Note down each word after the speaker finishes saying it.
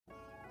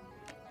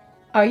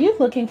Are you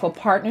looking for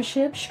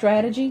partnership,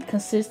 strategy,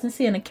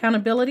 consistency, and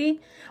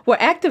accountability? Well,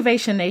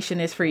 Activation Nation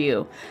is for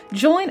you.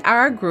 Join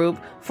our group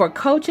for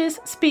coaches,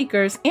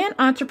 speakers, and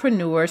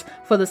entrepreneurs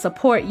for the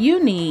support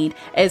you need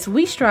as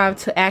we strive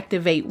to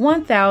activate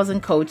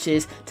 1,000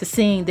 coaches to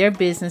seeing their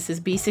businesses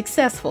be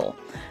successful.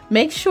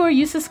 Make sure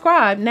you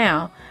subscribe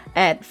now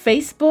at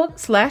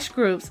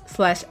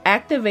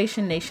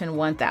Facebook/groups/Activation Nation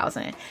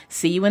 1000.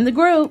 See you in the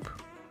group.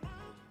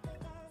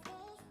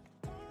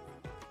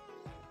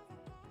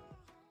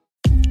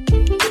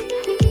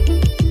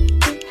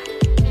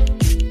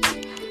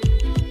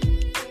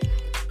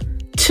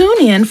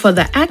 Tune in for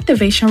the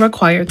activation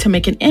required to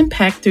make an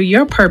impact through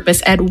your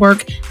purpose at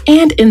work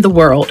and in the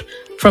world.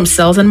 From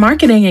sales and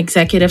marketing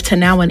executive to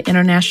now an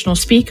international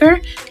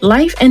speaker,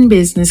 life and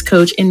business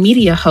coach, and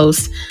media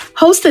host,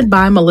 hosted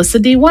by Melissa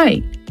D.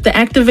 White, the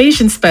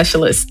activation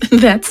specialist.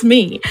 That's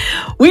me.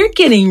 We're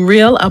getting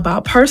real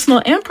about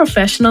personal and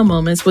professional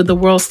moments with the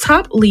world's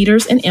top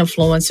leaders and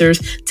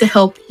influencers to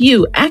help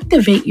you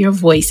activate your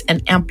voice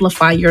and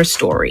amplify your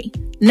story.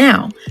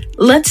 Now,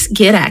 let's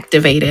get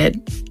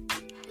activated.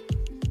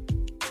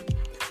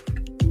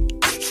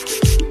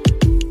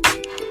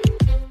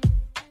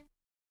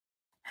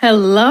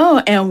 Hello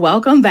and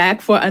welcome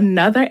back for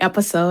another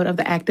episode of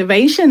the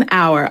Activation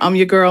Hour. I'm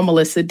your girl,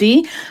 Melissa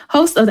D.,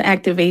 host of the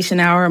Activation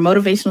Hour,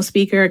 motivational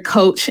speaker,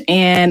 coach,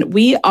 and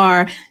we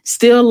are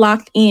still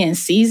locked in.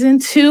 Season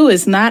 2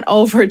 is not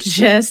over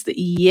just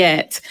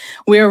yet.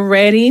 We're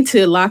ready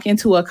to lock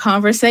into a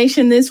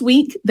conversation this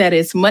week that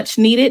is much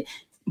needed,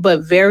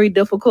 but very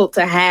difficult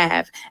to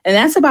have. And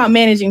that's about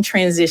managing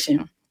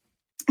transition.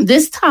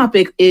 This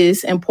topic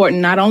is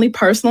important not only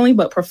personally,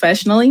 but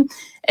professionally,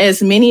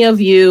 as many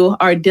of you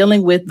are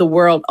dealing with the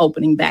world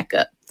opening back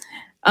up.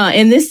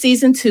 In this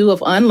season 2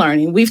 of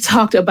Unlearning, we've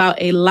talked about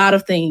a lot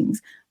of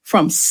things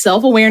from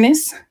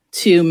self-awareness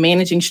to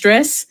managing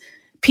stress,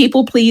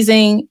 people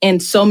pleasing,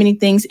 and so many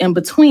things in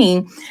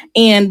between.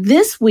 And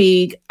this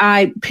week,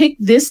 I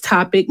picked this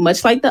topic,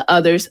 much like the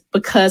others,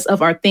 because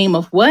of our theme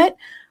of what?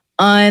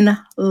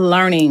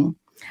 Unlearning.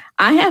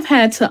 I have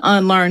had to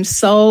unlearn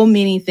so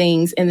many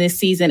things in this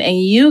season,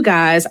 and you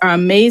guys, our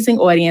amazing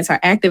audience,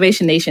 our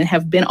Activation Nation,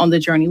 have been on the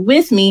journey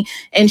with me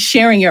and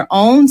sharing your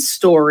own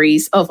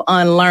stories of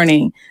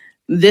unlearning.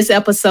 This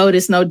episode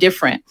is no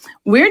different.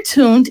 We're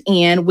tuned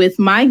in with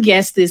my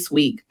guest this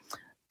week,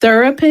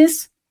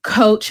 therapist,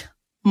 coach,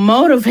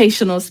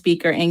 motivational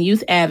speaker, and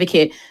youth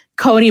advocate,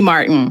 Cody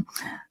Martin.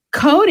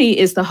 Cody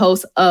is the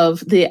host of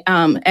the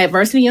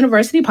Adversity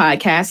University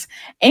podcast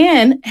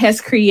and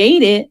has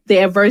created the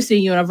Adversity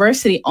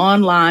University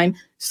online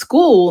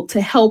school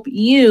to help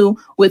you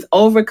with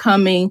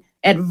overcoming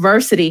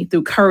adversity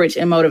through courage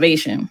and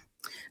motivation.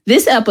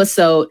 This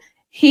episode,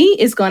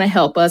 he is going to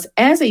help us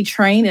as a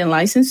trained and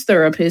licensed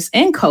therapist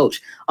and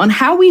coach on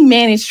how we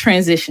manage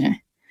transition.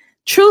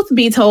 Truth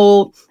be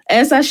told,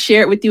 as I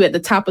shared with you at the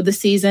top of the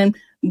season,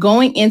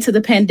 going into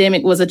the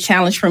pandemic was a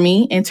challenge for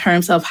me in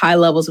terms of high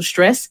levels of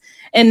stress,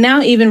 and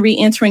now even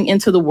re-entering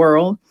into the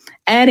world,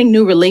 adding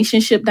new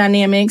relationship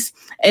dynamics,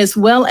 as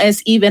well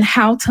as even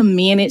how to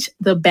manage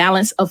the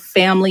balance of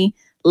family,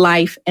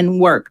 life, and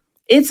work.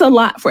 It's a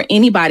lot for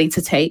anybody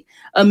to take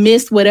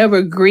amidst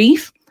whatever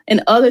grief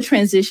and other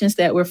transitions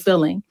that we're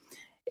feeling.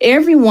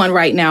 Everyone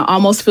right now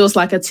almost feels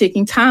like a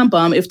ticking time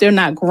bomb if they're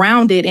not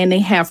grounded and they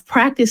have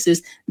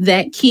practices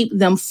that keep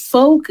them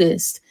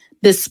focused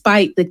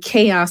despite the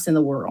chaos in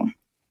the world.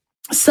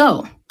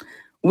 So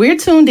we're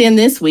tuned in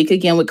this week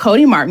again with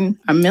Cody Martin,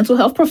 a mental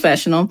health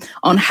professional,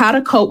 on how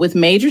to cope with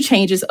major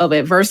changes of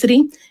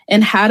adversity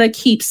and how to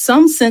keep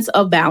some sense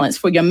of balance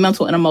for your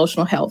mental and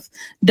emotional health.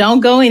 Don't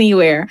go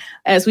anywhere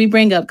as we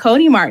bring up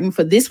Cody Martin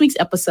for this week's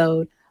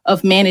episode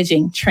of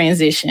Managing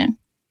Transition.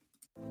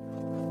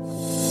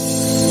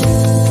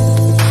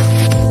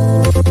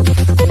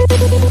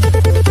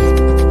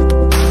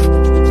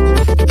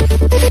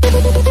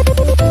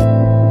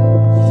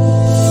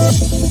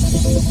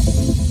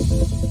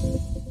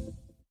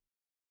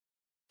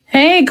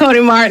 Hey,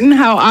 Cody Martin,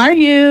 how are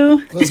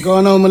you? What's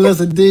going on,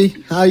 Melissa D?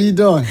 How you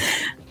doing?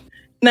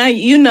 Now,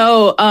 you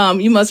know,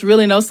 you must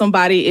really know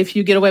somebody if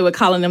you get away with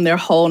calling them their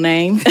whole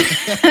name.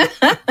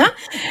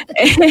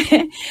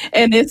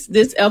 And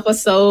this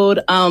episode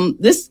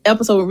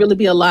would really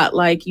be a lot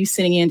like you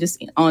sitting in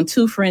just on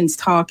two friends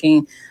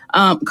talking.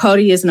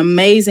 Cody is an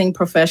amazing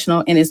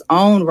professional in his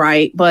own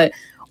right, but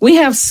we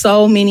have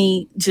so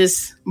many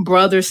just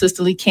brother,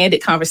 sisterly,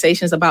 candid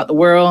conversations about the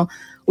world.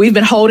 We've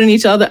been holding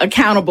each other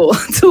accountable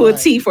to a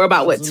T for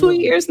about, 2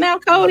 years now,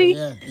 Cody?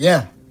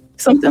 Yeah.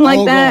 Something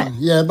like that.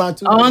 Yeah, about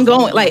 2 years.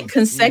 Ongoing, like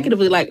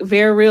consecutively, like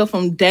very real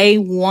from day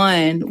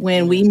one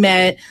when we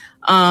met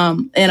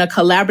in a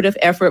collaborative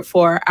effort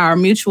for our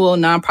mutual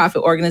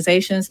nonprofit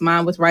organizations,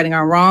 mine with Righting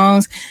Our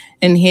Wrongs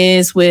and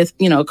his with,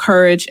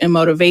 courage and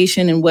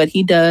motivation and what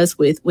he does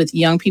with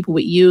young people,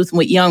 with youth, and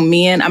with young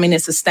men. I mean,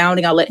 it's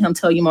astounding. I'll let him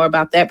tell you more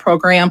about that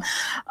program.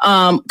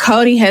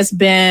 Cody has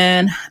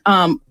been,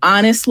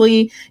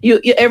 honestly,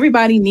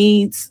 everybody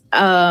needs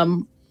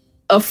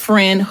a a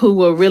friend who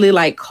will really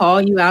like call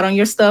you out on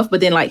your stuff, but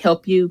then like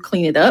help you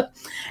clean it up.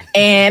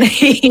 And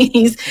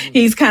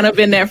he's kind of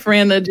been that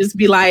friend to just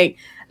be like,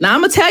 now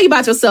I'm gonna tell you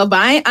about yourself, but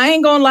I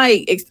ain't gonna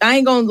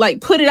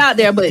like put it out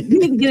there, but you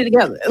need to get it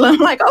together. And I'm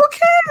like, okay.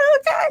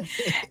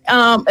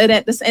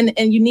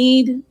 And you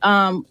need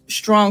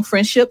strong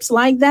friendships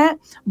like that.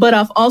 But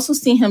I've also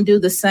seen him do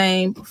the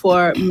same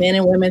for men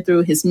and women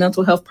through his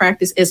mental health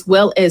practice as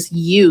well as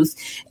youth.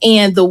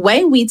 And the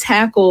way we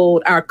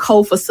tackled our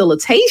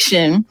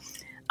co-facilitation,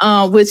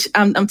 which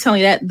I'm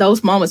telling you that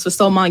those moments were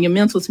so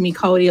monumental to me,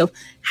 Cody, of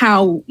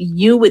how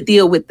you would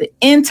deal with the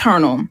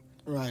internal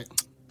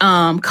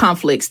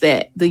conflicts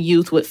that the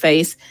youth would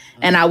face,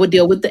 and I would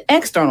deal with the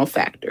external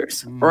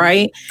factors,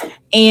 right?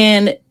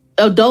 And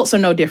adults are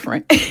no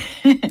different.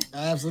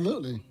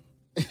 Absolutely.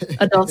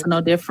 Adults are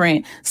no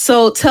different.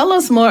 So tell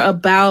us more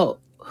about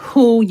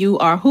who you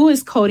are. Who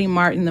is Cody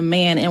Martin, the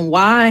man, and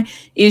why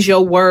is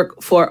your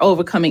work for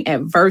overcoming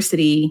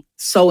adversity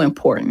so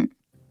important?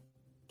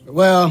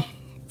 Well,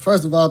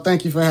 first of all,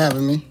 thank you for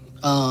having me.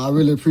 I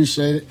really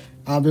appreciate it.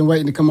 I've been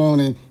waiting to come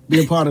on and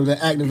be a part of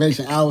the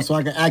activation hour so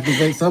I can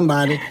activate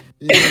somebody.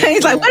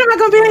 He's like, when am I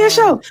going to be on your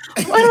show?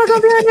 When am I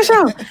going to be on your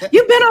show?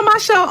 You've been on my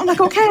show. I'm like,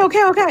 okay.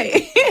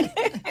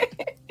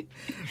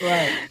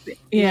 Right.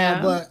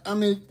 Yeah. But I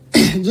mean,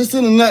 just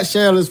in a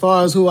nutshell, as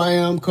far as who I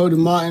am, Cody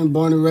Martin,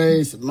 born and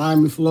raised in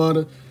Miami,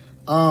 Florida.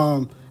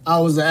 I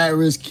was an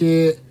at-risk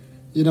kid,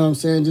 you know what I'm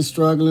saying, just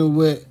struggling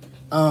with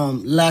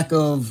lack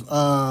of,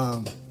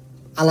 I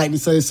like to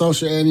say,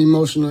 social and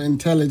emotional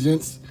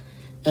intelligence.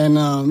 And,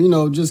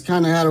 just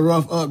kind of had a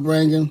rough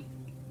upbringing.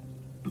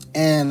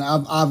 And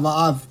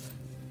I've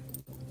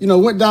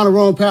went down the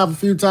wrong path a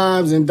few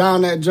times. And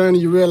down that journey,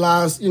 you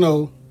realize,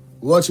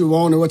 what you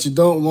want and what you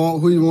don't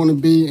want, who you want to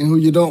be and who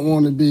you don't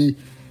want to be.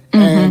 Mm-hmm.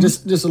 And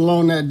just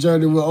along that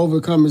journey, we're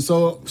overcoming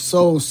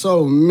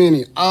so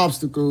many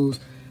obstacles.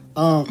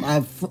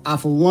 I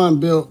for one,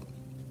 built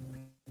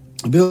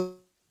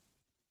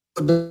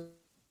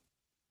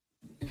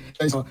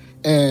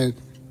and,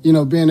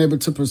 being able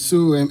to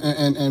pursue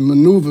and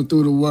maneuver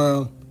through the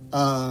world.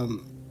 I've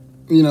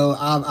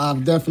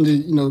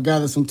definitely,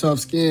 gathered some tough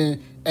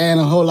skin and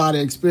a whole lot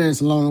of experience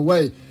along the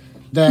way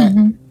that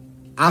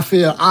I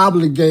feel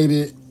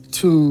obligated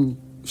to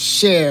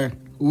share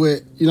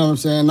with,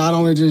 not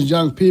only just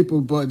young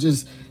people, but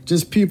just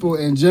people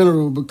in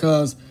general,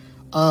 because,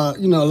 a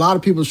lot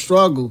of people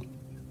struggle,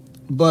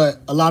 but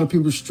a lot of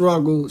people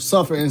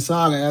suffer in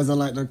silence, as I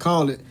like to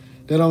call it.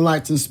 They don't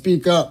like to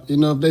speak up.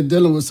 If they're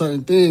dealing with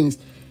certain things,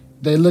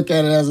 they look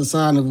at it as a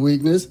sign of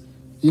weakness,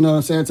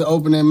 to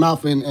open their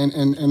mouth and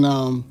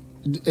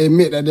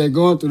admit that they're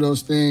going through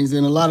those things.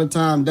 And a lot of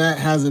time that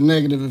has a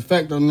negative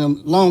effect on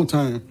them long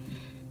term.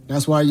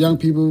 That's why young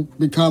people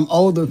become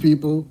older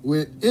people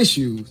with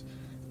issues.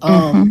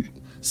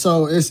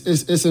 So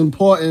it's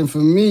important for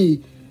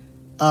me.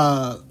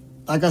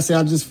 Like I said,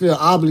 I just feel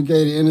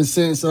obligated in the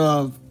sense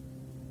of,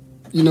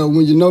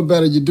 when you know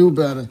better, you do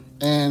better.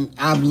 And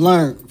I've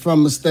learned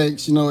from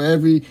mistakes.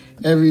 Every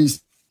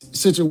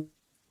situation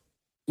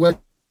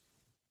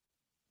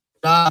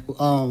I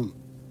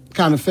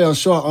kind of fell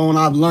short on,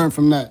 I've learned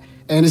from that.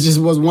 And it just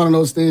was one of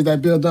those things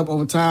that built up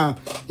over time,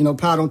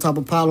 pile on top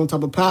of pile on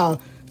top of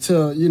pile,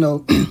 to,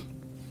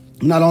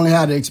 not only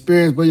have the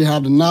experience, but you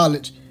have the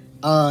knowledge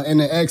and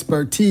the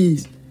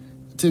expertise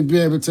to be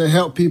able to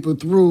help people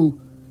through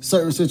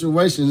certain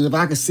situations. If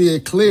I can see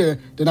it clear,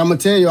 then I'm going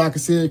to tell you I can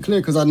see it clear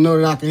because I know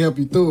that I can help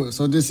you through it.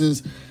 So this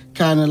is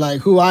kind of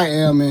like who I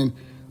am and,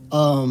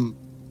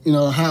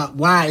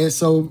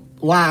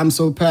 why I'm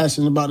so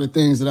passionate about the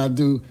things that I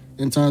do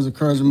in terms of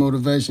courage and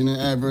motivation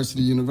and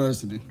Adversity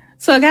University.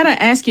 So I got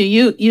to ask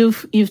you,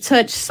 you've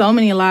touched so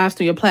many lives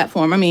through your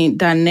platform. I mean,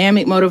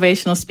 dynamic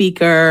motivational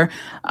speaker.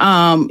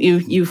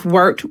 You've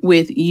worked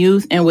with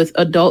youth and with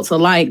adults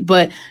alike,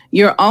 but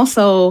you're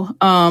also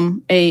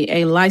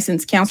a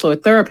licensed counselor or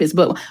therapist.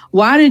 But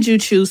why did you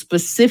choose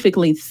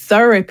specifically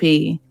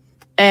therapy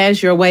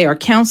as your way, or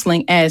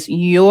counseling as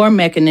your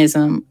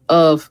mechanism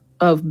of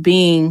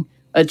being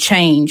a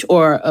change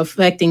or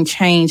affecting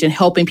change and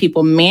helping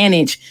people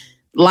manage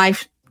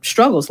life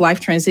struggles, life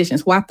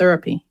transitions? Why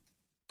therapy?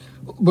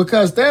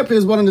 Because therapy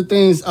is one of the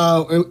things,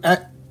 I'm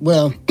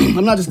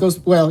not just going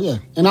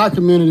to, in our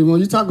community,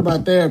 when you talk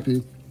about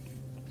therapy,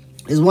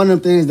 it's one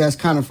of the things that's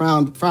kind of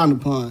frowned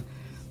upon.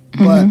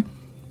 But,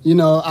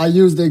 I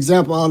use the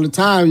example all the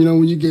time,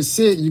 when you get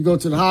sick, you go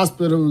to the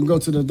hospital and go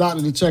to the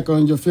doctor to check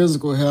on your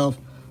physical health,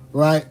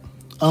 right?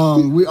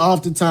 We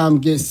oftentimes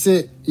get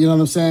sick, in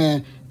a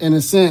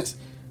sense,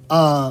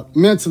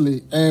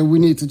 mentally, and we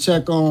need to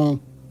check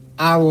on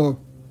our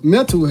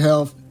mental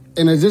health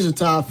in addition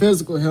to our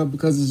physical health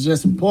because it's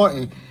just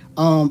important.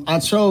 I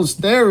chose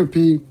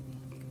therapy,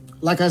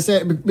 like I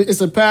said, it's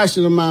a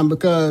passion of mine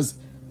because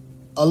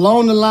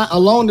along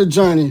the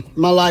journey,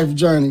 my life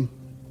journey,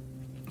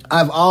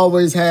 I've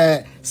always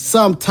had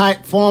some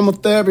form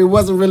of therapy. It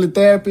wasn't really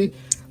therapy,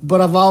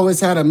 but I've always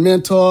had a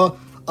mentor,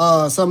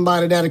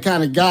 somebody that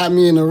kind of guide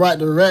me in the right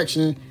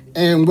direction.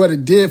 And what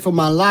it did for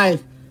my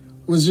life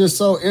was just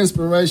so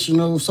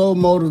inspirational, so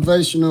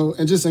motivational,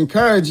 and just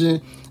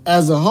encouraging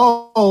as a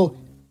whole.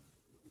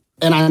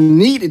 And I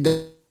needed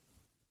that.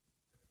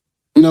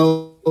 You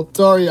know,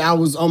 sorry, I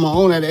was on my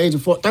own at the age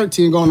of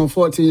 13, going on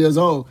 14 years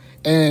old.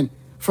 And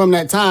from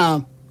that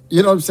time,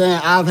 you know what I'm saying,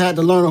 I've had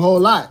to learn a whole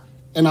lot.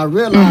 And I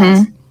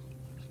realized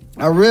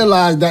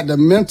that the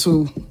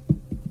mental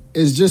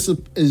is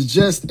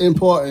just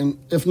important,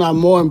 if not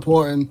more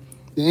important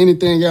than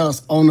anything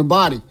else on the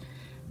body.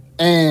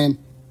 And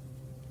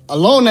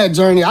along that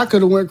journey, I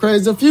could have went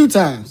crazy a few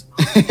times.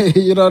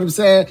 You know what I'm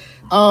saying?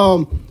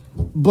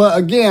 But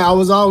again, I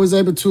was always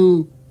able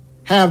to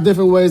have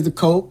different ways to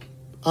cope.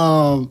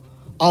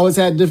 Always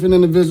had different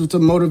individuals to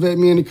motivate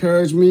me and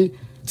encourage me,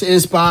 to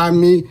inspire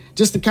me,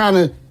 just to kind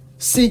of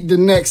seek the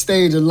next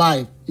stage of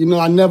life. You know,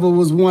 I never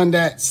was one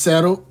that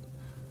settled,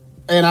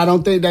 and I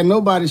don't think that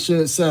nobody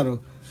should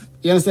settle.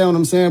 You understand what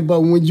I'm saying?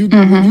 But when you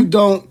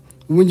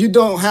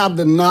don't have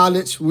the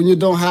knowledge, when you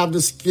don't have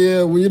the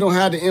skill, when you don't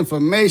have the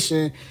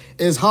information,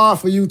 it's hard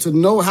for you to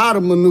know how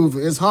to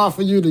maneuver. It's hard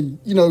for you to,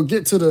 you know,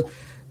 get to the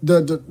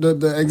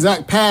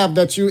exact path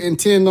that you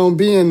intend on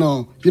being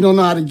on. You don't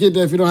know how to get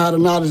there if you don't have the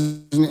knowledge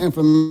and the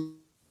information.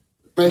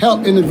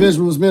 Help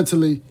individuals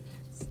mentally.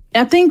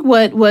 I think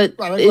what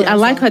I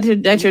like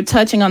that you're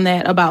touching on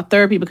that about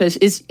therapy, because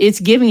it's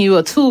giving you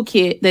a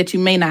toolkit that you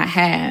may not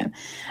have.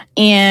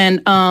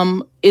 And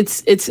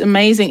it's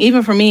amazing,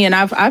 even for me, and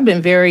I've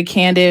been very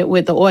candid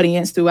with the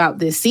audience throughout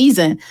this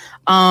season,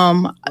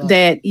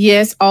 that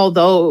yes,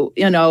 although,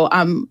 you know,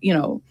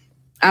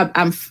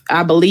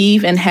 I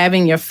believe in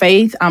having your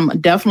faith. I'm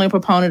definitely a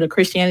proponent of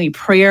Christianity,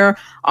 prayer,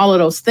 all of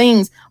those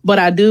things, but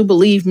I do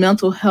believe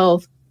mental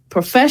health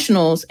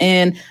professionals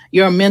and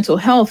your mental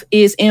health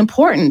is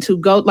important to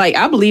go. Like,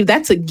 I believe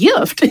that's a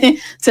gift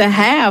to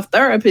have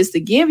therapists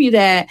to give you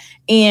that.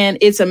 And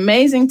it's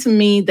amazing to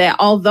me that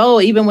although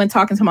even when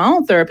talking to my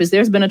own therapist,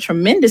 there's been a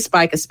tremendous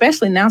spike,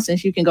 especially now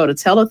since you can go to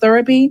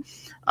teletherapy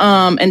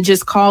and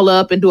just call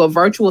up and do a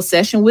virtual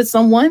session with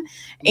someone.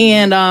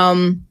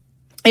 And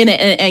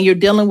you're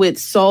dealing with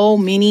so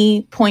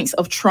many points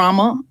of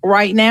trauma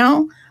right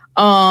now.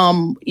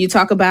 You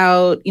talk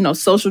about, you know,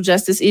 social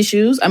justice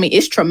issues. I mean,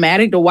 it's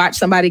traumatic to watch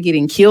somebody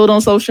getting killed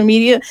on social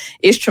media.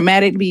 It's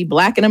traumatic to be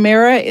Black in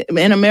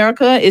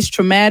America. It's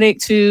traumatic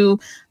to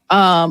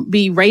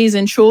be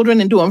raising children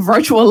and doing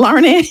virtual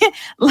learning.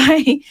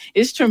 Like,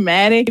 it's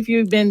traumatic if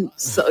you've been,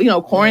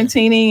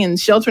 quarantining and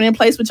sheltering in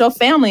place with your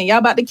family and y'all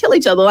about to kill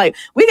each other. Like,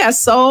 we got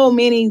so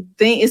many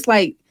things. It's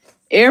like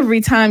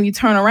every time you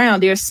turn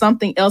around, there's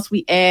something else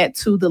we add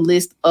to the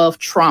list of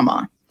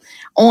trauma,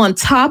 on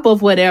top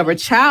of whatever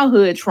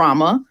childhood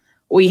trauma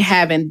we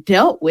haven't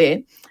dealt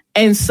with.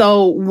 And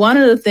so one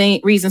of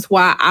the reasons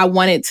why I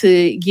wanted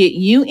to get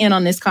you in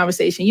on this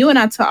conversation, you and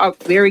I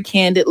talked very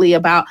candidly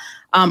about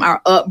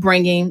our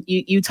upbringing.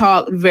 You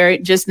talked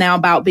just now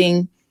about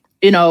being,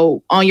 you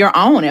know, on your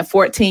own at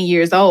 14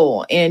 years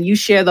old. And you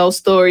share those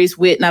stories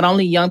with not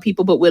only young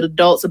people, but with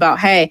adults about,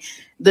 hey,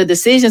 the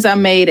decisions I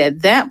made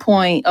at that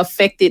point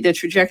affected the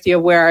trajectory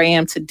of where I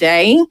am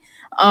today.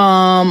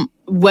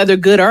 Whether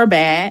good or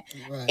bad.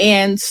 Right.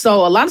 And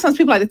so a lot of times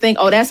people like to think,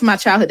 oh, that's my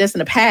childhood, that's in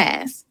the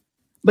past.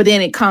 But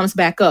then it comes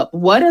back up.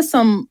 What are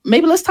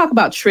maybe let's talk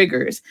about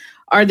triggers.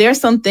 Are there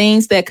some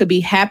things that could be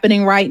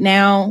happening right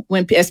now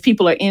as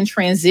people are in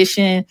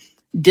transition,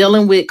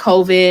 dealing with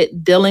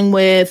COVID, dealing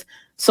with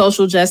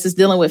social justice,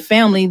 dealing with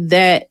family,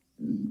 that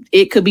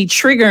it could be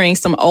triggering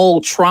some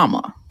old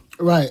trauma?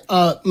 Right.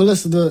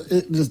 Melissa,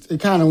 it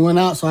kind of went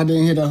out, so I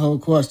didn't hear the whole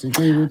question.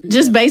 Can you repeat?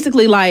 Just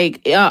basically,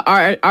 like,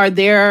 are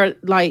there,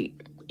 like,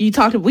 we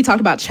talked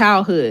about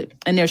childhood,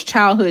 and there's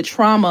childhood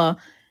trauma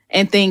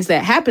and things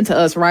that happen to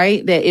us,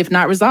 right? That if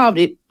not resolved,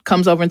 it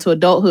comes over into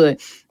adulthood.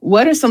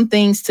 What are some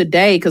things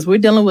today? Because we're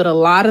dealing with a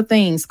lot of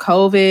things,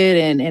 COVID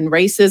and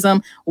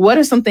racism. What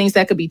are some things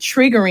that could be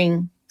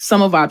triggering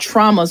some of our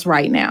traumas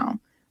right now?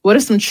 What are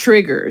some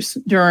triggers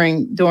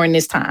during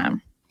this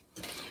time?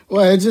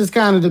 Well, it just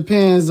kind of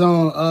depends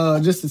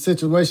on just the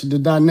situation, the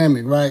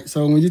dynamic, right?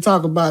 So when you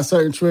talk about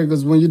certain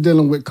triggers, when you're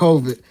dealing with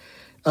COVID,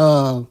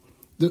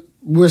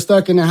 we're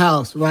stuck in the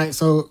house, right?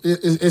 So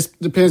it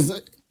depends.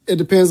 It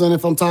depends on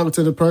if I'm talking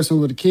to the person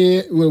with a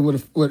kid,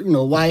 with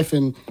wife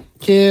and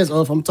kids,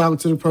 or if I'm talking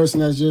to the person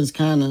that's just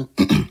kind of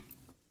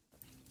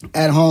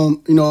at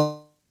home, you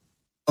know,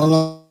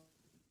 alone.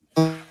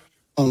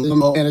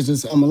 And it's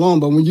just I'm alone.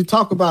 But when you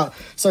talk about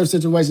certain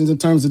situations in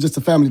terms of just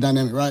the family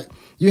dynamic, right?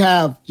 You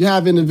have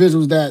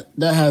individuals that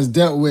has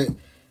dealt with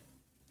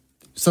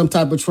some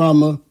type of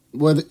trauma,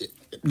 whether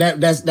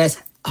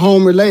that's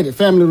home related,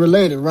 family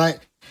related, right?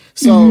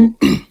 So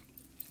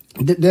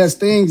there's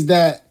things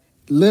that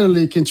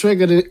literally can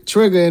trigger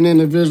an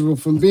individual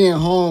from being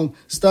home,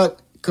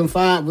 stuck,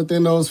 confined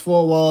within those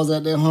four walls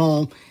at their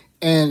home,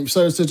 and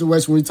certain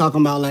situations when we're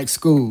talking about like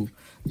school,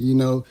 you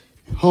know,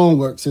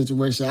 homework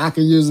situation. I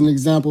could use an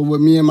example with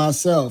me and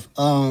myself,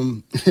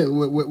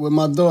 with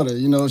my daughter.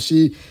 You know,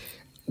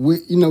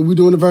 we're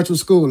doing the virtual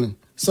schooling.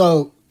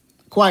 So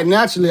quite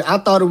naturally, I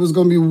thought it was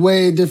going to be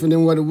way different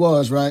than what it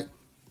was, right?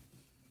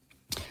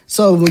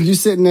 So when you're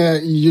sitting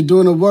there, you're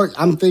doing the work,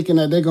 I'm thinking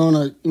that they're going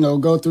to,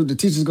 go through, the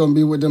teacher's going to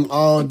be with them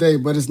all day,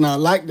 but it's not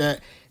like that.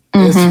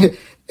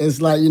 It's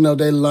like,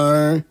 they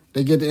learn,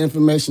 they get the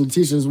information, the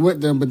teacher's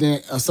with them, but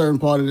then a certain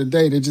part of the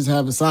day, they just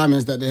have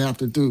assignments that they have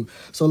to do.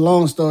 So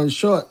long story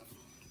short,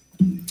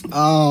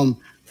 while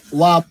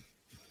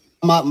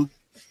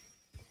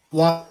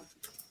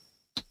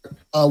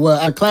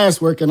at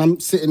classwork, and I'm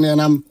sitting there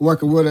and I'm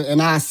working with her,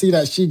 and I see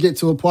that she get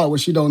to a part where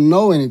she don't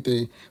know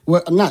anything.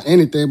 Well, not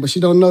anything, but she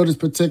don't know this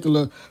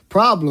particular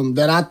problem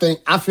that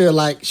I feel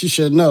like she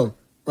should know,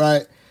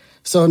 right?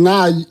 So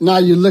now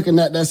you're looking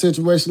at that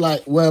situation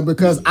like, well,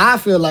 because I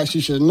feel like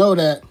she should know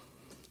that,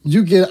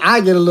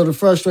 I get a little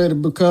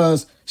frustrated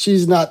because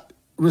she's not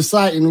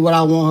reciting what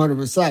I want her to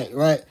recite,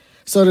 right?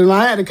 So then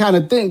I had to kind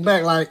of think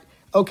back, like,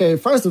 okay,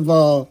 first of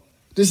all,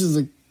 this is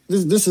a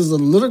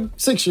little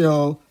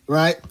 6-year-old,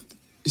 right?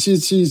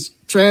 She's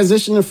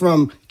transitioning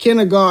from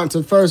kindergarten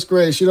to first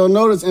grade. She don't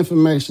know this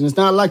information. It's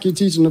not like you're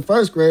teaching the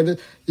first grader,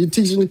 you're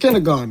teaching the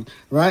kindergarten,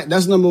 right?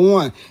 That's number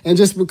one. And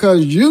just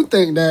because you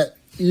think that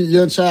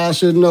your child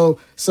should know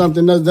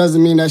something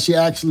doesn't mean that she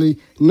actually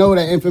know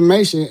that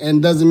information,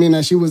 and doesn't mean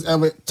that she was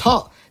ever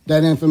taught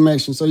that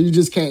information. So you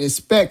just can't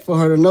expect for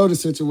her to know the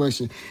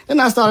situation. Then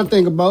I started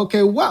thinking about,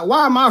 okay,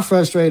 why am I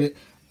frustrated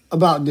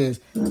about this?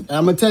 And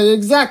I'm going to tell you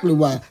exactly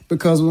why.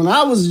 Because when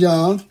I was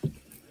young,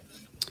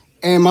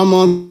 and my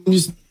mom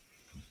used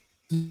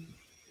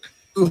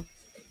to,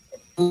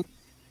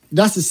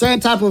 that's the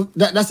same type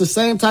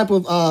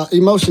of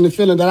emotion and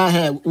feeling that I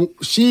had.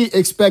 She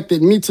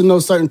expected me to know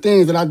certain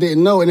things that I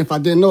didn't know, and if I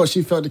didn't know it,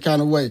 she felt the kind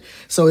of way.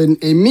 So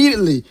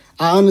immediately,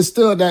 I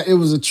understood that it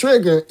was a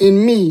trigger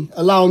in me,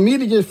 allowing me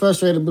to get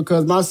frustrated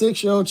because my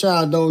 6-year-old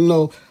child don't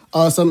know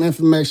some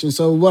information.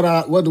 So what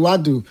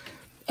do?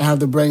 I have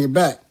to bring it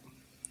back.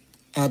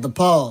 I have to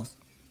pause.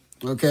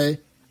 Okay,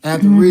 I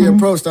have to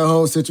reapproach the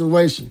whole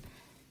situation.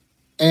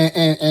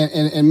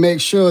 And make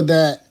sure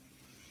that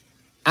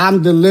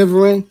I'm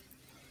delivering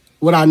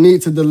what I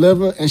need to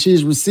deliver, and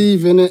she's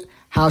receiving it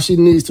how she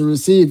needs to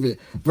receive it,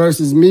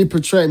 versus me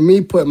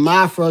put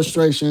my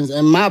frustrations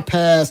and my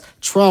past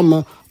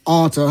trauma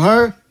onto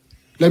her.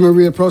 Let me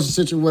reapproach the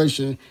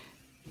situation,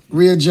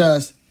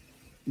 readjust.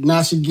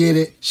 Now she get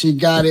it. She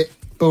got it.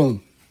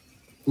 Boom.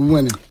 We're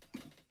winning.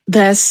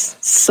 That's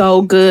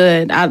so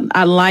good.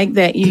 I like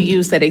that you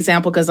use that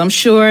example, because I'm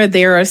sure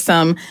there are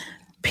some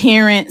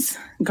parents,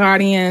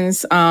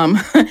 guardians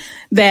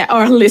that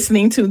are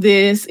listening to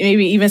this,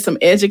 maybe even some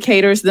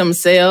educators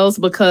themselves,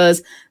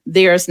 because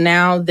there's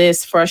now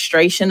this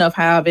frustration of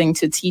having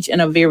to teach in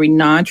a very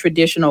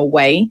non-traditional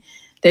way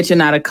that you're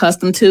not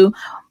accustomed to.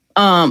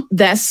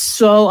 That's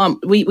so,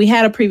 we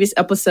had a previous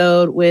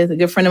episode with a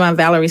good friend of mine,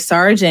 Valerie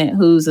Sargent,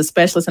 who's a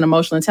specialist in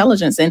emotional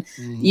intelligence. And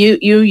your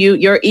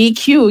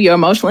EQ, your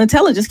emotional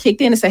intelligence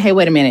kicked in and said, hey,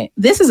 wait a minute,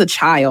 this is a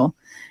child.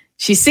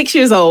 She's 6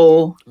 years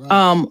old.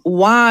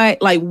 Right.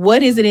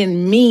 What is it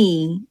in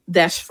me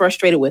that's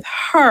frustrated with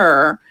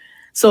her?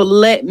 So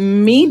let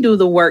me do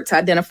the work to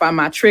identify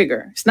my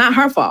trigger. It's not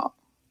her fault.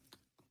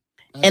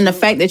 Absolutely. And the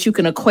fact that you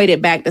can equate it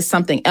back to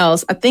something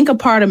else. I think a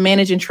part of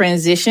managing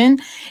transition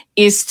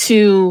is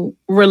to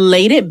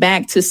relate it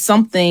back to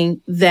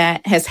something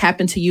that has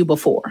happened to you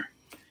before.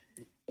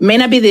 It may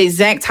not be the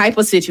exact type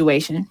of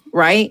situation,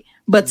 right?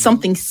 But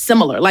something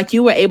similar. Like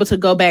you were able to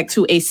go back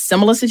to a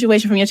similar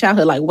situation from your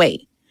childhood. Like,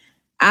 wait,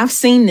 I've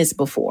seen this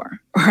before,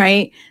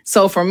 right?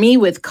 So for me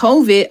with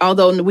COVID,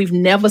 although we've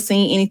never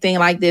seen anything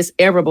like this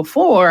ever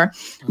before,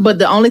 but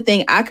the only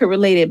thing I could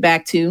relate it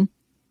back to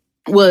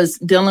was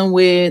dealing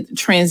with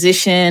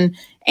transition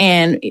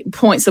and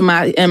points in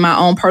my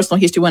own personal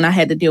history when I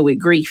had to deal with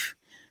grief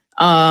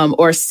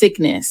or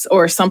sickness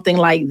or something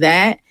like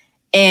that.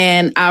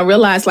 And I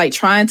realized, like,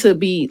 trying to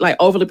be like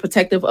overly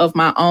protective of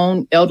my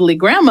own elderly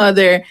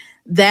grandmother,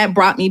 that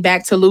brought me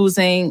back to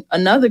losing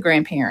another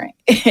grandparent.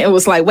 It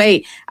was like,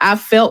 wait, I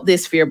felt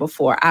this fear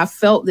before. I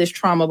felt this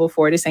trauma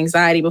before, this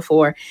anxiety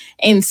before.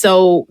 And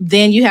so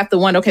then you have to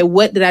wonder, okay,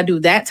 what did I do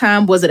that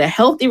time? Was it a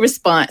healthy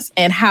response?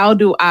 And how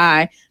do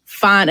I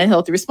find a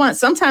healthy response?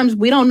 Sometimes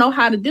we don't know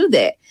how to do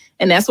that.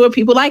 And that's where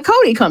people like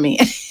Cody come in.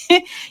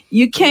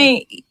 You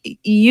can't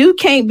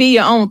be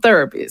your own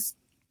therapist.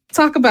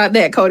 Talk about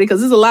that, Cody, because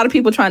there's a lot of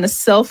people trying to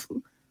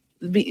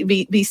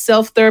be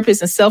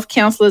self-therapists and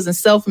self-counselors and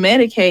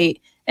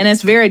self-medicate, and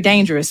it's very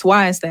dangerous.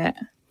 Why is that?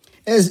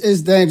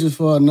 It's dangerous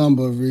for a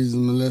number of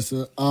reasons,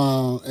 Melissa.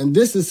 And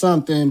this is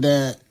something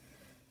that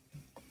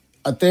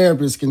a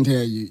therapist can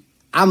tell you.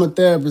 I'm a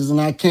therapist and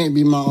I can't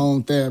be my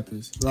own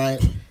therapist, right?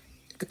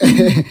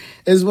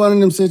 It's one of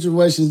them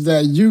situations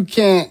that you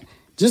can't,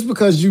 just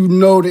because you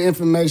know the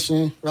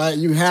information, right?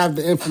 You have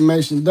the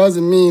information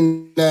doesn't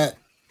mean that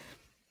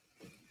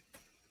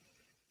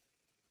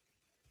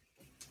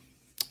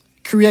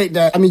create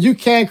that. I mean, you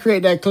can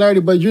create that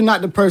clarity, but you're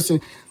not the person.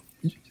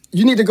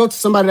 You need to go to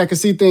somebody that can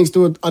see things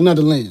through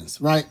another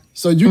lens, right?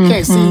 So you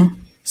can't see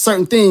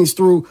certain things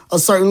through a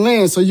certain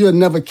lens, so you'll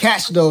never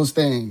catch those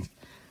things.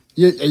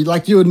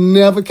 You'll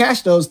never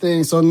catch those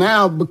things. So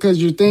now, because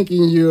you're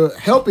thinking you're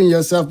helping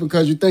yourself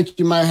because you think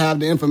you might have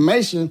the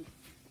information,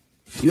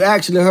 you're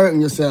actually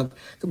hurting yourself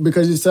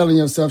because you're selling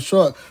yourself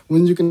short.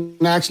 When you can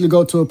actually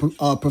go to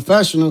a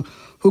professional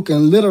who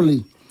can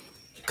literally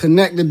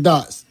connect the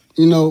dots.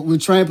 You know, we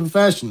train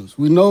professionals.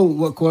 We know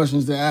what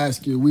questions to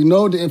ask you. We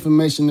know the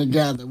information to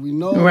gather. We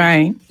know,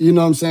 right. You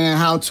know what I'm saying,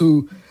 how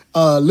to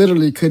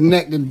literally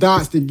connect the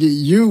dots to get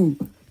you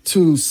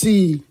to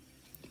see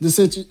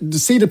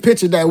the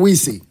picture that we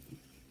see,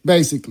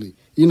 basically.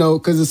 You know,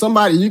 because if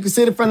somebody, you can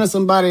sit in front of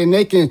somebody and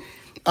they can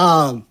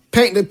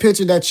paint the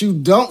picture that you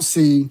don't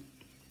see,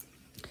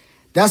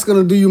 that's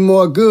going to do you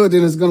more good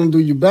than it's going to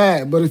do you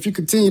bad. But if you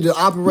continue to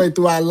operate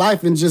throughout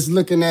life and just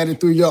looking at it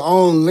through your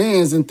own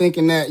lens and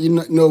thinking that, you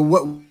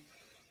know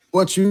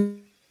what you...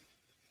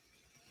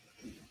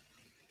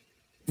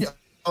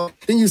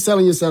 then you're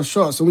selling yourself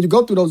short. So when you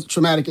go through those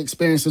traumatic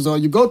experiences or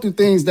you go through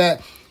things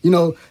that, you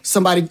know,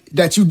 somebody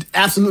that you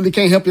absolutely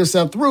can't help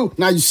yourself through,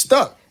 now you're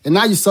stuck. And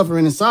now you're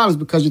suffering in silence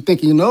because you're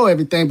thinking you know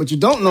everything, but you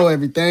don't know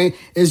everything.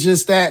 It's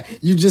just that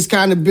you just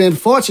kind of been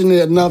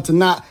fortunate enough to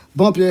not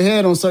bump your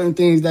head on certain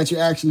things that you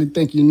actually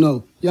think you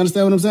know. You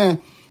understand what I'm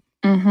saying?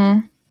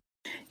 Mm-hmm.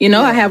 You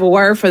know, I have a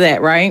word for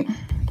that, right?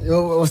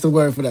 What's the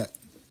word for that?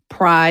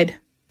 Pride.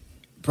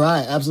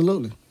 Pride,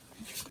 absolutely.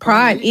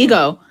 Pride,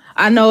 ego.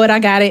 I know it. I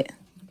got it.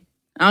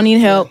 I don't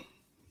need help.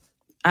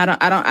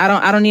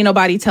 I don't need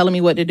nobody telling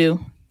me what to do.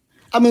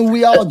 I mean,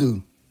 we all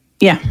do.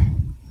 Yeah.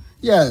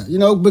 Yeah, you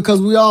know, because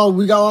we all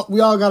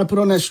got to put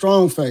on that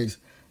strong face.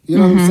 You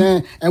know what I'm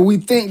saying? And we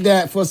think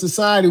that for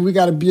society, we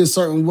got to be a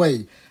certain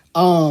way.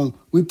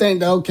 We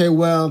think that, okay,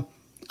 well,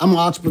 I'm an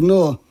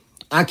entrepreneur.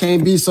 I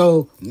can't be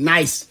so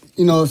nice,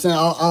 you know what I'm saying,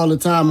 all the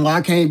time. Or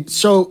I can't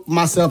show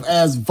myself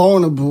as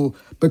vulnerable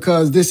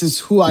because this is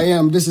who I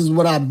am. This is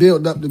what I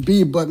built up to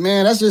be. But,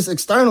 man, that's just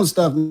external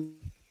stuff,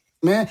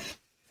 man.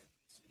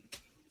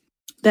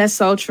 That's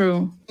so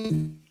true.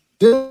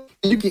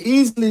 You can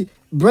easily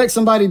break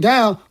somebody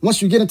down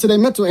once you get into their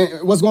mental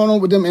and what's going on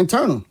with them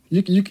internal.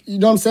 You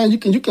know what I'm saying?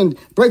 You can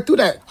break through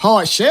that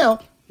hard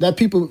shell that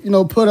people, you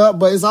know, put up,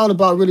 but it's all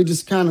about really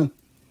just kind of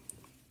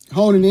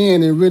honing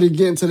in and really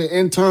getting to the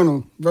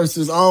internal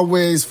versus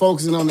always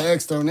focusing on the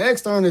external. The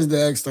external is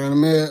the external,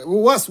 man.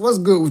 Well, what's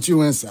good with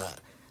you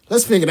inside?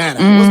 Let's figure that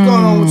out. What's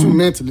going on with you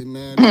mentally,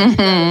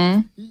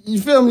 man?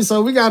 You feel me?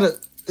 So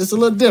it's a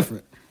little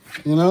different,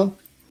 you know?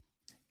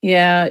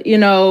 Yeah, you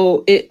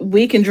know,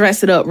 we can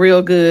dress it up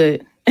real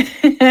good.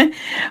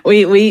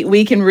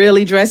 we can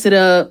really dress it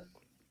up,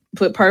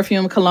 put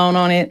perfume, cologne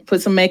on it,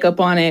 put some makeup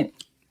on it,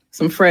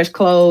 some fresh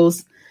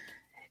clothes.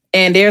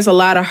 And there's a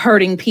lot of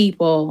hurting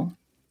people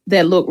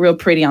that look real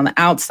pretty on the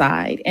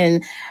outside.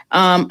 And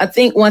I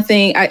think one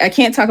thing, I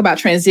can't talk about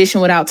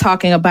transition without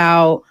talking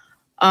about,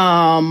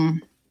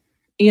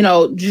 you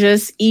know,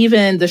 just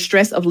even the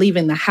stress of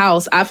leaving the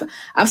house.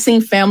 I've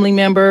seen family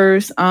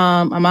members,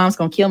 my mom's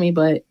gonna kill me,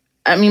 but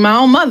I mean, my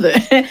own mother,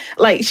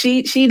 like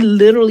she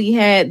literally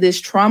had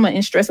this trauma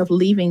and stress of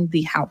leaving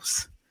the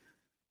house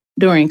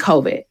during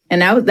COVID.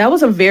 And that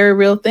was a very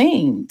real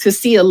thing to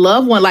see a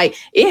loved one. Like,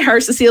 it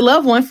hurts to see a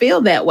loved one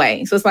feel that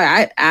way. So it's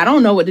like, I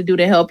don't know what to do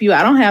to help you.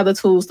 I don't have the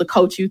tools to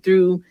coach you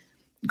through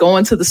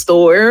going to the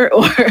store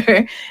or,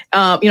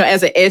 you know,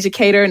 as an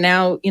educator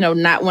now, you know,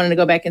 not wanting to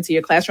go back into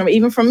your classroom.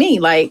 Even for me,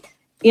 like,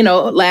 you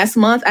know, last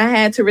month I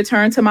had to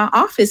return to my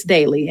office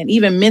daily. And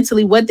even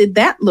mentally, what did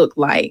that look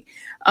like?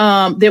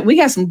 That we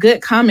got some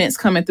good comments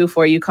coming through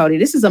for you, Cody.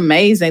 This is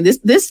amazing.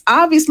 This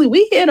obviously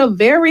we hit a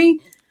very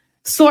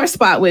sore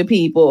spot with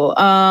people.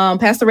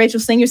 Pastor Rachel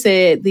Senior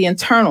said the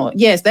internal.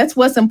 Yes, that's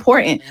what's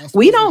important.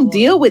 We don't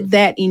deal with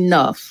that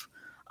enough.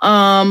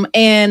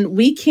 And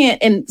we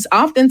can't, and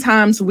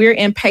oftentimes we're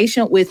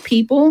impatient with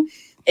people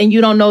and you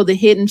don't know the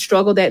hidden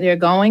struggle that they're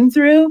going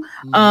through.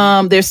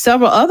 There's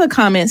several other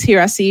comments here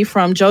I see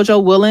from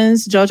Jojo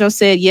Willens. Jojo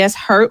said, yes,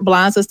 hurt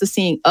blinds us to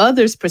seeing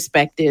others'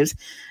 perspectives.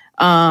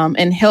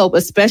 And help,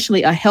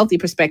 especially a healthy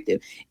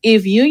perspective.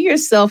 If you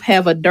yourself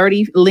have a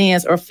dirty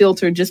lens or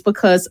filter just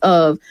because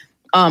of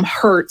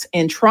hurt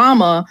and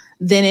trauma,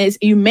 then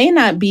you may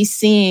not be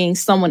seeing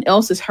someone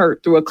else's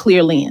hurt through a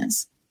clear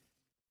lens.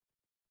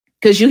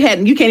 Because you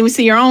can't even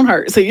see your own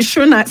hurt. So you're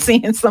sure not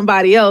seeing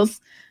somebody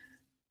else,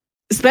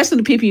 especially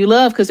the people you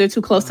love, because they're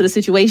too close to the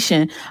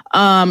situation.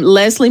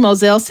 Leslie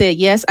Moselle said,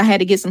 yes, I had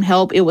to get some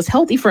help. It was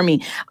healthy for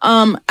me.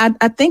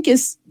 I think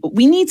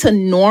we need to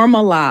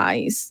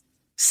normalize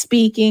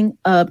speaking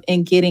up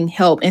and getting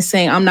help and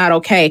saying, I'm not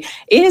okay.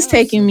 It is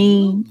taking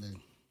me,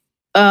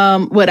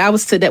 what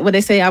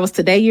they say, I was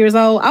today years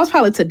old. I was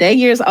probably today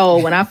years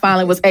old when I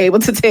finally was able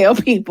to tell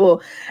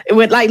people. It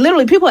would, like,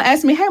 literally people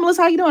ask me, hey,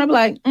 Melissa, how you doing? I'd be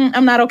like,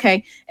 I'm not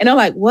okay. And they're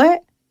like,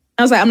 what?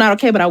 I was like, I'm not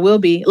okay, but I will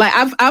be. Like,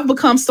 I've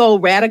become so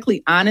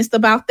radically honest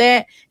about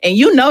that. And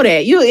you know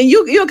that.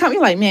 You'll come,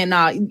 you're like, man,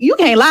 nah, you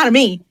can't lie to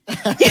me. You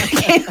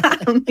can't lie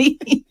to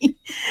me.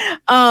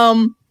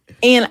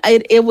 And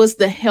it was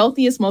the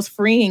healthiest, most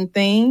freeing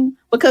thing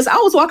because I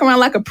was walking around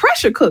like a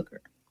pressure cooker.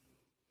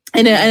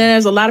 And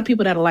there's a lot of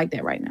people that are like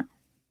that right now.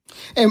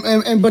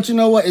 And but you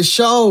know what? It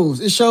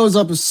shows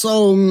up in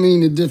so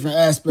many different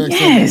aspects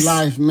of your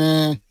life,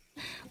 man.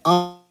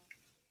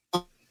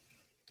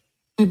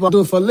 people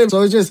do it for a living.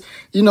 So it's just,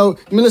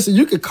 Melissa,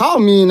 you could call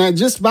me and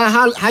just by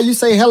how you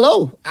say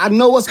hello, I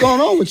know what's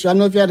going on with you. I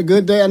know if you had a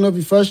good day. I know if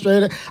you're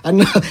frustrated. I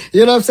know,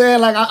 you know what I'm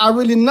saying? Like, I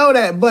really know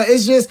that. But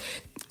it's just,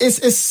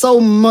 it's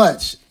so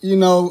much,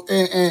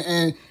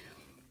 and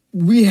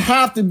we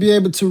have to be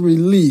able to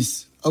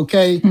release,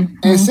 okay? Mm-hmm.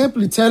 And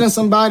simply telling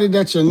somebody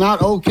that you're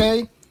not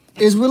okay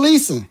is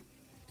releasing.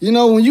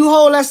 When you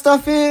hold that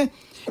stuff in,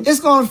 it's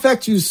going to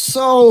affect you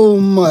so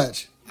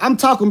much. I'm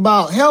talking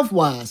about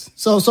health-wise.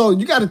 So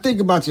you got to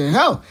think about your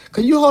health.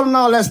 Because you holding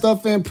all that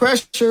stuff in,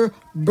 pressure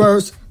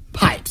bursts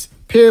pipes.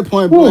 Period,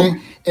 point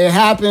blank. It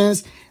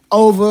happens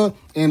over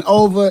and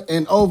over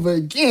and over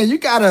again. You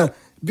got to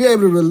be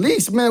able to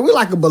release. Man, we're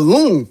like a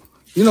balloon.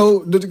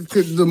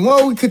 The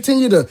more we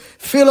continue to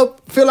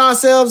fill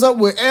ourselves up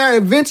with air,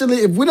 eventually,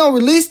 if we don't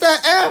release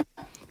that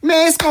air,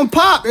 man, it's going to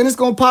pop. And it's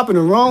going to pop in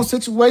the wrong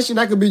situation.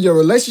 That could be your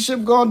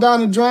relationship going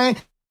down the drain.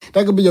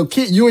 That could be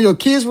you and your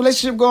kids'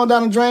 relationship going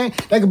down the drain.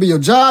 That could be your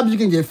job. You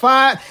can get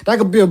fired. That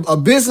could be a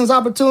business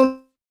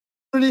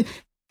opportunity.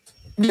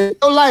 Your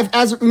life,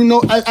 as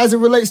it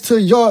relates to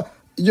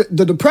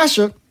the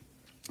pressure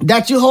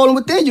that you're holding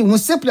within you. When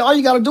simply all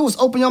you got to do is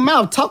open your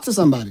mouth, talk to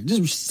somebody.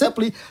 Just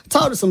simply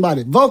talk to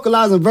somebody.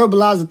 Vocalize and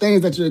verbalize the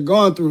things that you're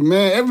going through,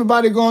 man.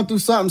 Everybody going through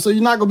something, so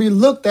you're not going to be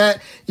looked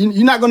at.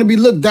 You're not going to be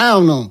looked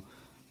down on.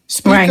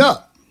 Speak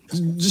up.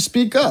 Just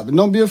speak up and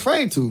don't be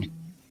afraid to.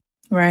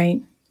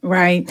 Right.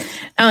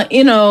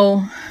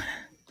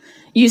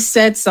 You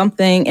said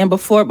something, and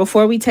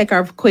before we take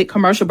our quick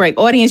commercial break,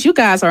 audience, you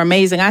guys are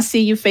amazing. I see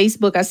you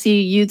Facebook, I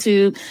see you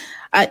YouTube.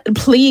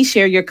 Please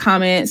share your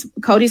comments.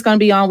 Cody's going to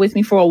be on with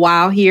me for a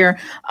while here.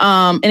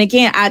 And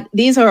again,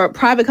 these are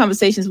private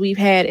conversations we've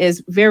had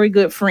as very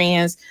good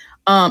friends.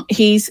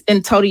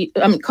 Cody,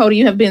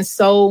 you have been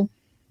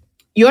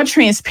your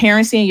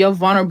transparency and your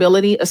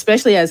vulnerability,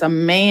 especially as a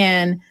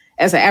man,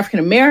 as an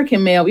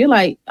African-American male, you're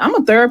like, I'm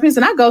a therapist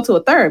and I go to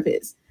a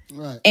therapist.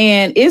 Right.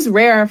 And it's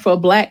rare for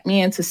Black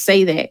men to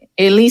say that,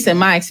 at least in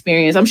my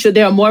experience. I'm sure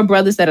there are more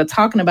brothers that are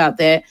talking about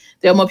that.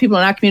 There are more people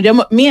in our community. There are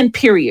more men,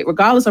 period,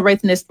 regardless of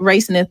race and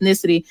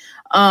ethnicity.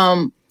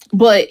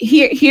 But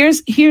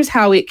here's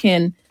how it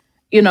can,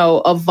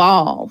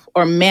 evolve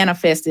or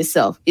manifest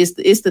itself. It's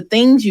the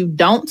things you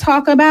don't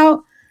talk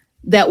about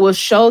that will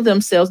show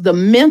themselves. The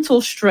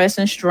mental stress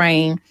and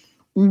strain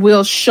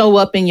will show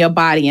up in your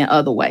body in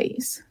other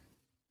ways.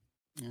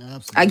 Yeah,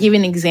 I'll give you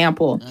an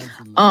example.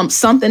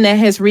 Something that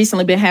has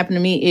recently been happening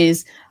to me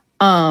is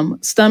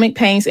stomach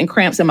pains and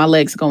cramps in my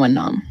legs going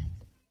numb.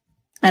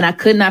 And I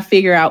could not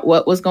figure out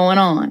what was going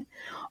on.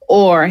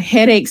 Or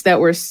headaches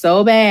that were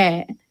so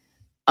bad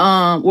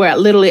where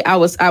literally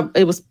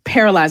it was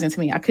paralyzing to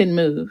me. I couldn't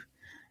move.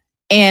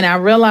 And I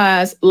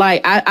realized,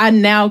 I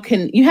now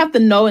you have to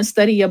know and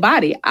study your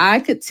body. I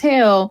could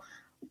tell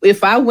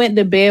if I went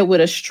to bed with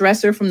a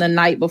stressor from the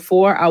night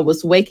before, I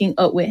was waking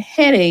up with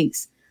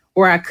headaches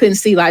where I couldn't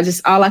see,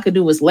 all I could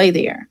do was lay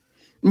there.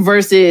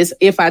 Versus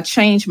if I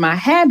changed my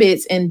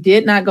habits and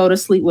did not go to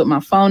sleep with my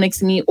phone next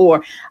to me,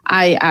 or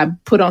I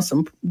put on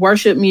some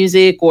worship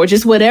music, or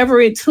just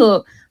whatever it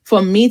took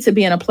for me to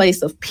be in a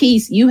place of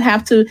peace. You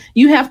have to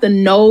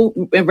know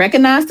and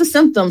recognize the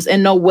symptoms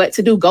and know what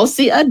to do. Go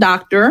see a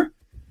doctor.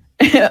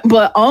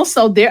 But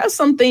also there are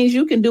some things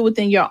you can do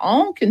within your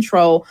own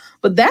control.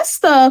 But that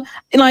stuff,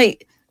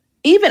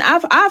 even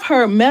I've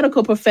heard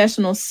medical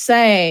professionals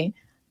say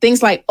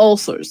things like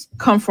ulcers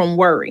come from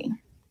worry.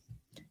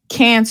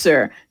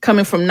 Cancer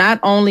coming from not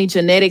only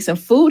genetics and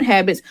food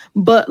habits,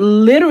 but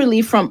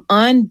literally from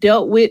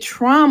undealt with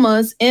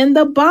traumas in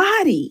the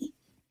body.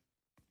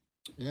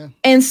 Yeah.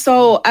 And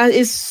so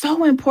it's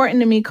so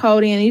important to me,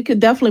 Cody, and you could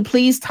definitely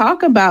please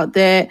talk about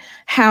that,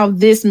 how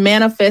this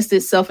manifests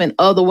itself in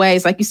other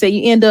ways. Like you said,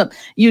 you end up,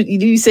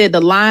 you said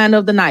the line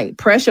of the night,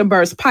 pressure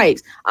burst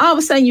pipes. All of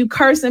a sudden you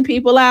cursing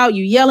people out,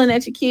 you yelling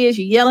at your kids,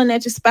 you yelling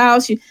at your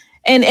spouse,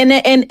 and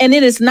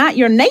it is not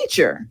your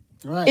nature.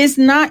 Right. It's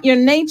not your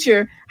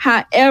nature.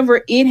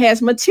 However, it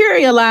has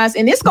materialized,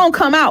 and it's going to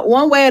come out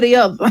one way or the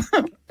other.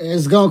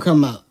 It's going to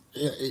come out.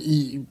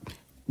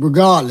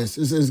 Regardless,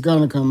 it's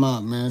going to come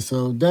out, man.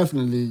 So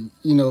definitely,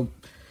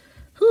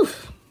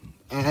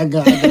 I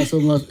got so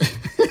much.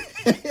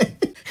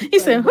 He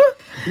said, whew.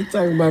 You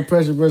talking about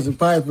pressure versus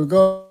pipe, but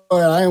go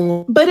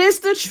ahead. But it's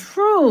the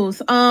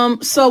truth.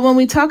 So when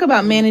we talk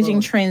about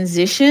managing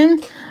transition,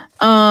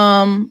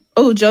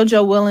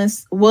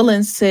 JoJo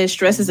Willens says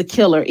stress is a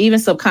killer, even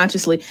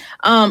subconsciously.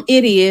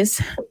 It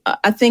is.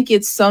 I think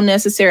it's so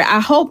necessary. I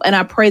hope and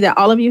I pray that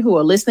all of you who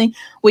are listening,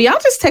 will y'all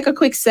just take a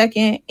quick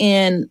second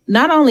and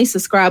not only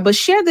subscribe, but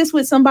share this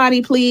with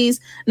somebody, please.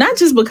 Not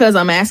just because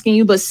I'm asking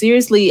you, but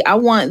seriously, I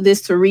want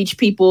this to reach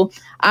people.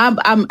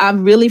 I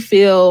really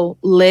feel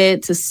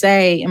led to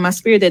say in my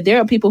spirit that there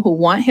are people who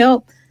want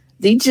help.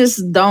 They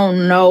just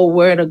don't know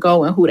where to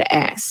go and who to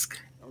ask,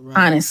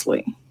 right.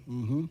 Honestly.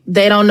 Mm-hmm.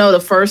 They don't know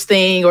the first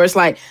thing, or it's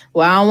like,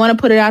 well, I don't want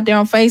to put it out there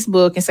on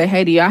Facebook and say,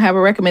 hey, do y'all have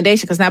a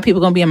recommendation? Because now people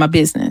are going to be in my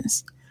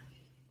business.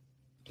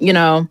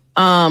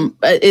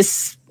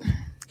 It's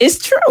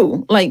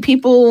true. Like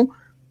people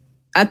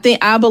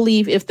I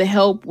believe if the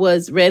help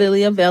was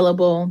readily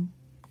available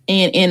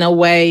in a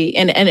way,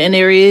 and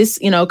there is,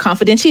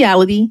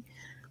 confidentiality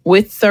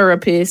with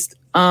therapists,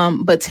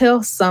 but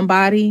tell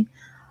somebody,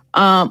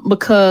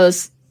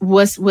 because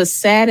what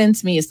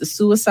saddens me is the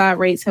suicide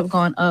rates have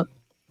gone up.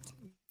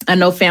 I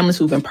know families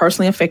who've been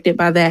personally affected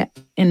by that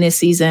in this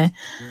season.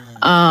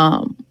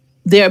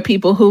 There are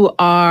people who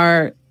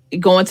are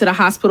going to the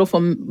hospital for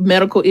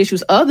medical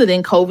issues other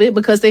than COVID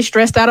because they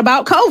stressed out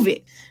about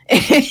COVID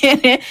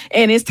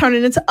and it's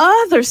turning into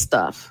other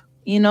stuff.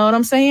 You know what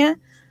I'm saying?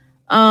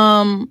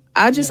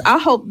 I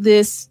hope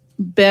this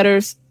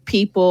betters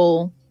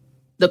people,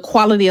 the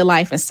quality of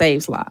life, and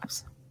saves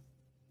lives.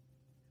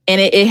 And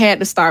it had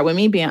to start with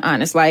me being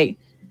honest. Like,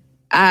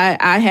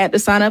 I had to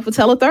sign up for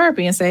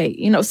teletherapy and say,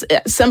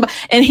 somebody.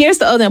 And here's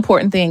the other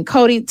important thing,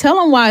 Cody, tell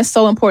them why it's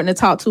so important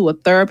to talk to a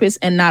therapist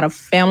and not a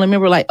family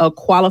member, like a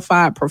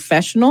qualified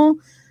professional,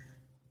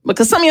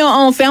 because some of your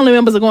own family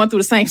members are going through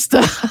the same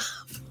stuff.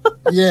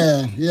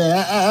 Yeah,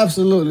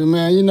 absolutely,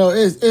 man.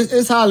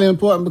 It's highly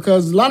important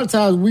because a lot of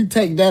times we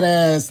take that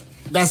as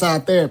that's our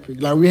therapy.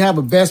 Like, we have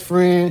a best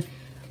friend,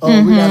 or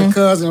we got a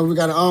cousin, or we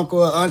got an uncle,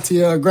 or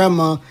auntie, or a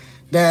grandma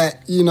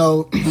that,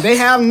 they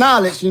have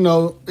knowledge.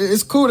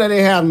 It's cool that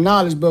they have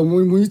knowledge, but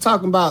when you're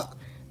talking about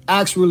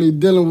actually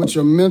dealing with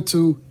your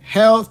mental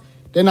health,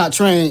 they're not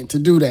trained to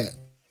do that,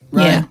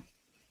 right? Yeah.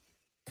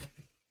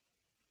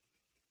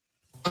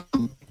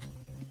 And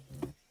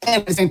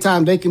at the same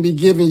time, they can be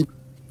giving.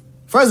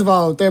 First of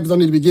all, therapists don't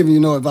need to be giving you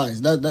no advice.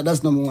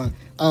 That's number one.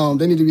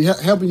 They need to be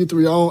helping you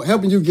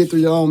get through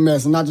your own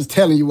mess, and not just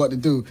telling you what to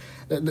do.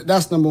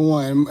 That's number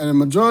one. And the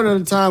majority of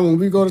the time, when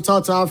we go to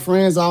talk to our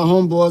friends, our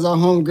homeboys, our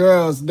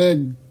homegirls, they're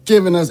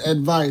giving us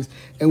advice,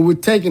 and we're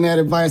taking that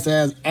advice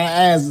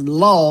as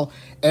law,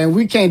 and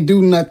we can't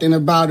do nothing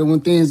about it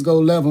when things go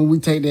left when we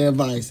take their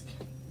advice.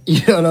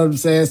 You know what I'm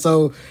saying?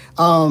 So,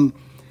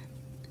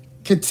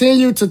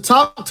 continue to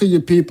talk to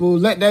your people.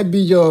 Let that be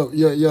your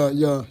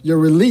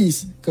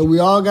release, because we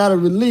all got a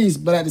release.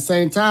 But at the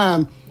same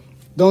time,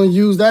 don't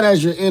use that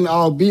as your end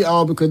all be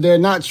all, because they're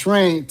not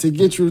trained to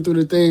get you through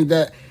the things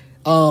that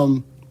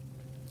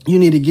you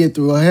need to get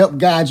through, or help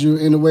guide you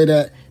in the way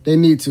that they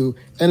need to.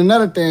 And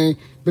another thing,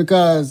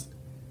 because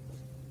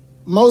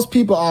most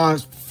people are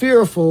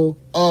fearful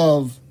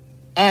of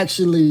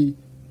actually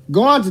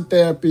going to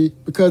therapy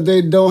because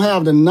they don't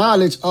have the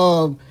knowledge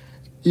of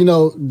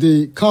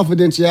the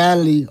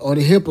confidentiality or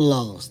the HIPAA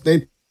laws.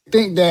 They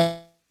think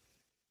that,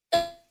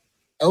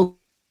 okay,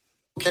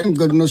 I'm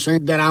good enough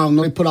that I don't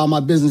know, they put all my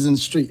business in the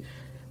street.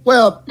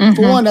 Well,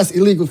 for one, that's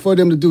illegal for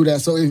them to do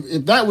that. So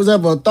if that was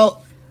ever a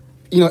thought,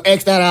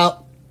 X that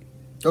out.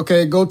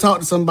 Okay, go talk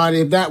to somebody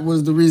if that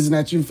was the reason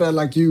that you felt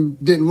like you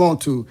didn't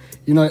want to.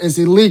 It's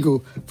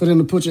illegal for them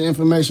to put your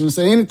information or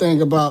say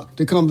anything about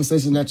the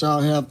conversation that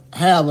y'all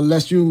have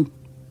unless you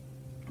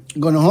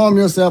going to harm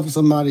yourself or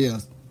somebody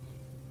else.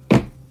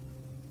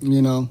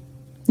 Yeah.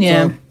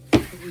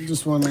 So,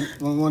 just want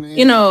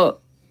to.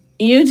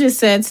 You just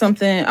said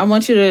something. I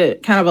want you to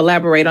kind of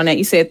elaborate on that.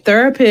 You said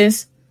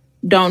therapists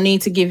don't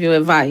need to give you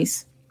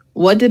advice.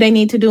 What do they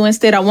need to do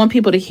instead? I want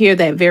people to hear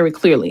that very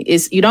clearly.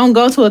 You don't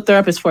go to a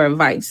therapist for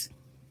advice.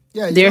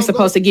 Yeah, they're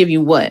supposed to give you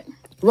what?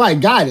 Right,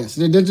 guidance.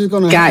 They're just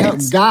going to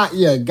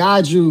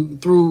guide you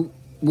through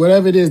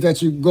whatever it is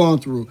that you're going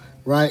through.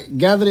 Right,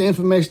 gather the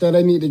information that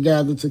they need to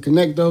gather to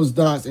connect those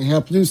dots and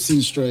help you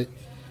see straight.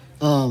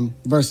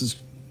 Versus,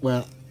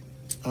 well,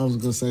 I was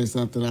gonna say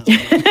something else.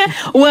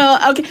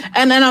 Well, okay,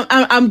 and then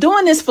I'm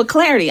doing this for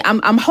clarity.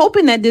 I'm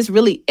hoping that this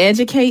really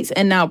educates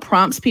and now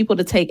prompts people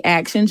to take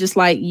action, just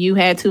like you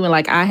had to and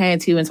like I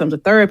had to in terms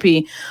of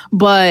therapy.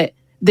 But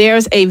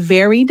there's a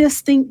very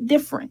distinct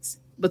difference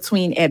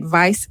between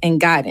advice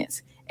and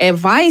guidance.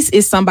 Advice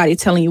is somebody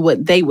telling you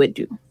what they would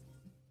do.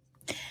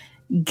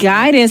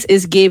 Guidance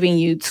is giving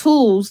you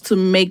tools to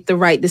make the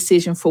right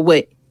decision for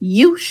what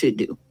you should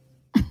do.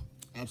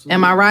 Absolutely.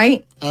 Am I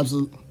right?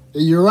 Absolutely.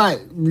 You're right.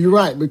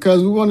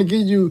 Because we want to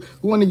give you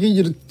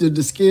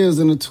the skills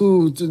and the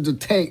tools to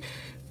take,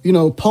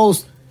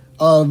 post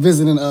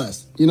visiting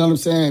us. You know what I'm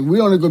saying?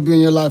 We only gonna be in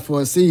your life for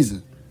a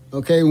season.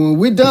 Okay, when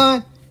we're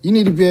done, you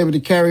need to be able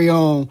to carry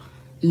on,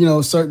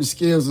 certain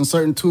skills and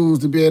certain tools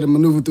to be able to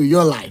maneuver through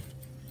your life.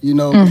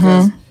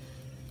 Because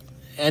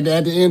at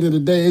the end of the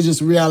day, it's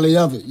just reality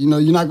of it.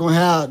 You're not gonna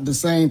have the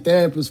same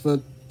therapist for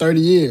 30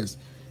 years.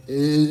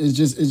 It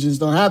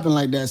just don't happen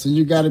like that. So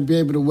you got to be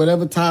able to,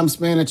 whatever time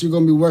span that you're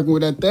going to be working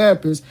with that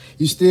therapist,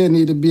 you still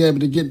need to be able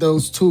to get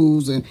those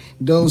tools and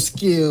those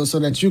skills so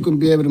that you can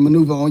be able to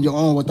maneuver on your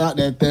own without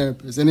that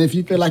therapist. And if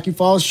you feel like you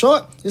fall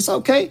short, it's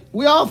okay.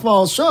 We all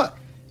fall short.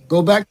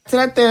 Go back to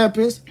that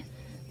therapist,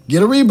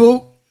 get a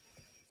reboot.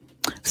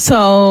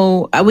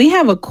 So we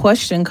have a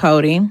question,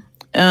 Cody,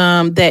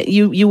 that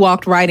you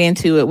walked right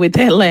into it with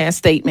that last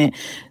statement.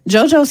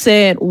 JoJo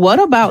said, what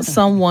about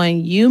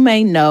someone you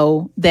may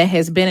know that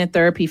has been in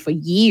therapy for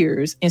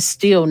years and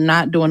still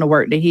not doing the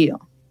work to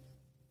heal?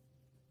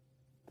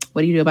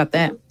 What do you do about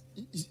that?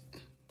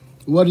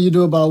 What do you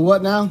do about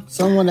what now?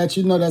 Someone that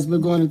you know that's been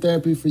going to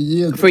therapy for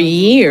years. For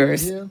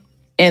years.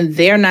 and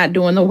they're not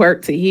doing the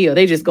work to heal.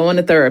 They just going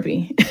to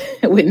therapy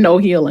with no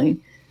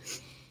healing?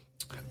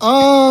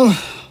 So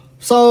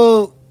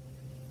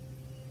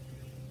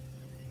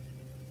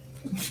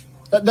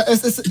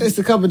it's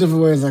a couple of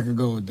different ways I could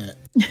go with that.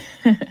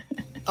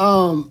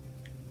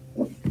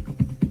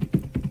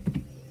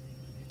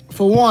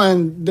 For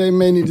one, they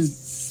may need to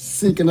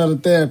seek another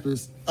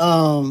therapist.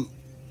 That's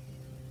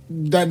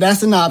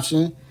an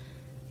option.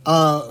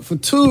 For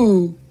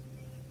two,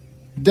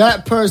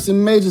 that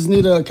person may just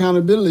need an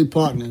accountability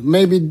partner.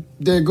 Maybe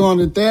they're going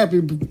to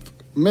therapy.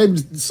 Maybe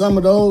some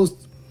of those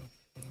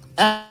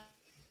are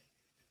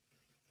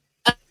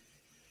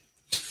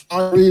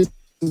reasons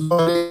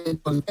why they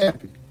go to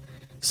therapy.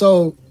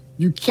 So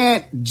you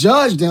can't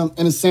judge them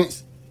in a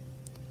sense.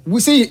 We're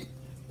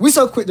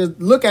so quick to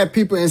look at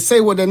people and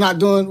say what they're not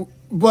doing,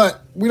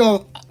 but we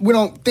don't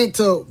think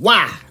to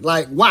why.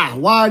 Like, why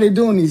are they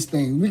doing these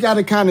things? We got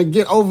to kind of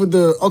get over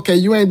the, okay,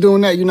 you ain't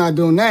doing that, you're not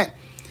doing that,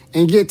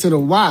 and get to the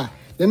why.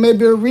 There may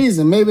be a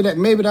reason. Maybe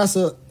that's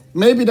a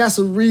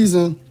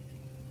reason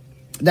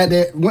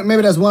that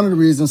maybe that's one of the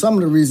reasons. Some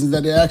of the reasons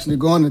that they're actually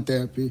going to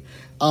therapy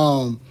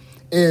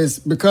is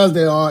because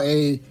they are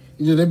if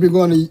they've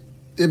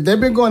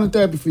been going to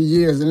therapy for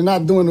years and they're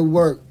not doing the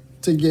work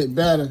to get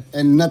better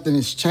and nothing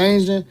is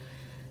changing,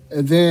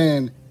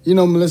 then,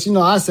 Melissa,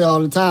 I say all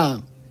the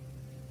time,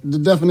 the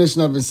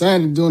definition of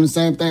insanity, doing the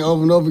same thing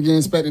over and over again,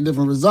 expecting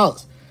different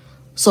results.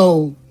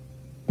 So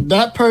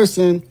that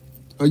person,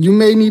 or you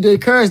may need to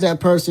encourage that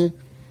person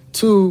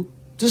to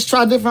just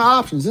try different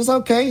options. It's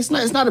okay. It's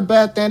not a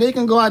bad thing. They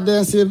can go out there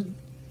and see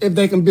if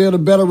they can build a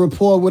better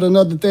rapport with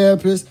another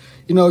therapist,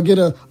 get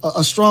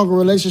a stronger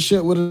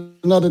relationship with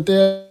another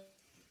therapist,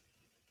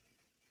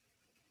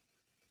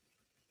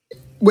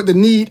 with the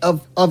need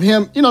of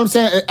him,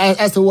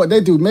 as to what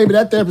they do. Maybe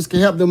that therapist can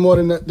help them more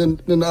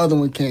than the other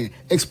one can.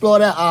 Explore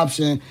that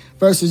option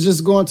versus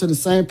just going to the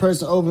same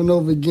person over and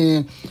over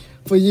again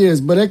for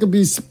years. But there could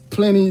be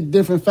plenty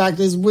different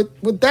factors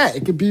with that.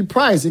 It could be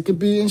price. It could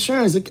be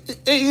insurance.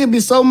 It could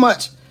be so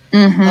much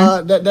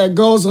that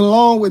goes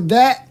along with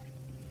that.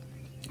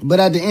 But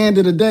at the end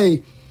of the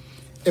day,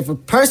 if a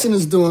person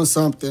is doing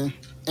something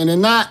and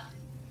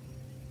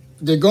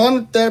they're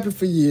going to therapy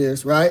for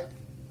years, right?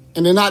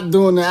 And they're not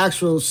doing the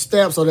actual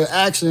steps or the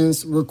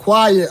actions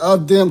required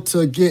of them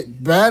to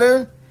get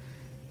better,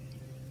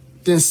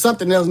 then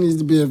something else needs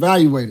to be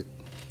evaluated.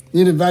 You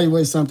need to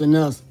evaluate something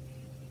else.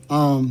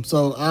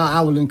 So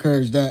I would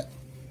encourage that.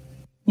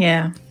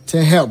 Yeah.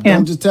 To help. Yeah.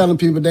 I'm just telling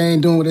people they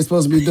ain't doing what they're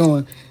supposed to be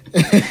doing.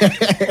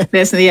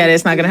 That's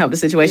not going to help the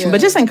situation. Yeah.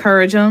 But just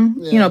encourage them.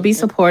 Yeah. Be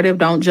supportive.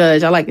 Don't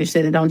judge. I like you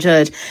said it. Don't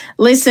judge.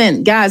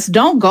 Listen, guys,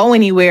 don't go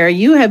anywhere.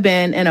 You have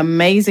been an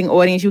amazing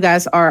audience. You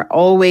guys are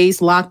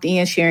always locked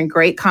in, sharing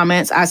great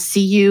comments. I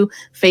see you,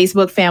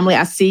 Facebook family.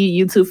 I see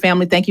you, YouTube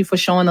family. Thank you for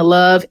showing the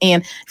love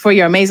and for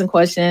your amazing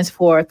questions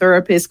for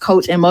therapist,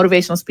 coach, and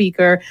motivational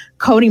speaker,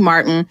 Cody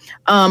Martin.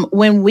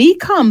 When we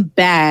come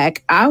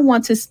back, I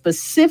want to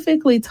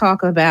specifically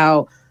talk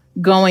about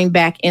going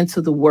back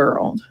into the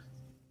world.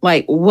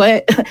 Like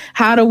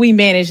how do we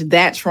manage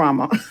that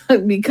trauma?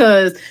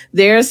 Because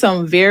there are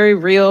some very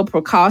real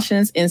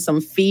precautions and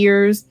some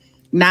fears,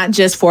 not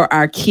just for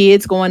our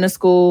kids going to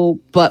school,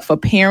 but for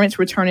parents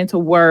returning to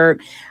work,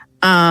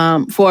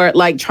 for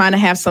like trying to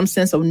have some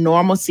sense of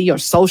normalcy or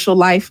social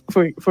life,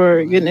 for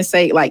goodness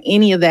sake, like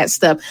any of that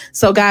stuff.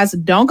 So guys,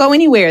 don't go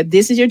anywhere.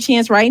 This is your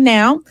chance right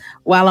now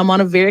while I'm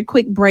on a very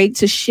quick break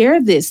to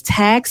share this,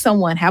 tag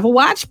someone, have a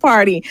watch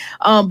party.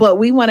 But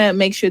we want to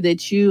make sure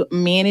that you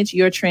manage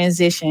your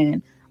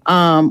transition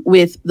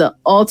with the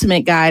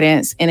ultimate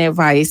guidance and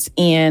advice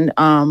and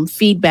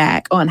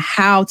feedback on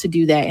how to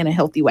do that in a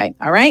healthy way.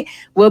 All right.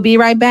 We'll be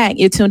right back.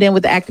 You're tuned in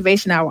with the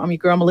Activation Hour. I'm your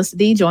girl, Melissa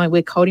D, joined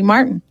with Cody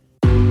Martin.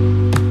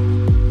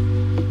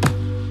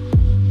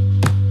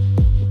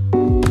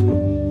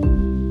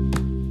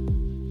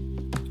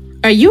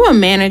 Are you a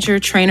manager,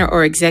 trainer,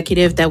 or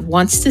executive that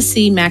wants to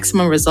see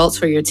maximum results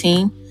for your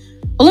team?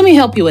 Well, let me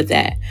help you with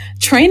that.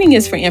 Training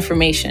is for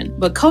information,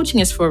 but coaching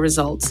is for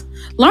results.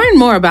 Learn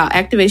more about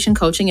Activation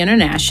Coaching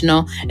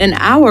International and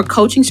our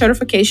coaching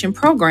certification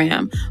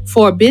program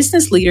for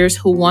business leaders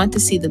who want to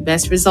see the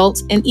best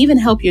results and even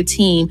help your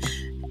team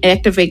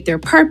activate their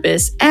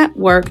purpose at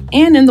work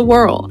and in the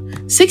world.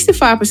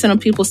 65% of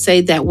people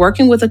say that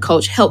working with a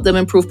coach helped them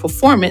improve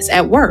performance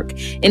at work,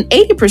 and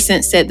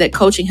 80% said that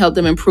coaching helped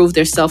them improve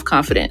their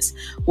self-confidence.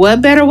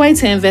 What better way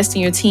to invest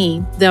in your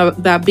team than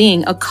by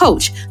being a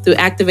coach through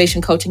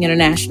Activation Coaching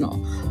International?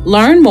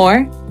 Learn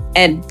more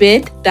at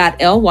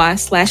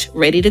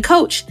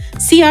bit.ly/ready-to-coach.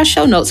 See our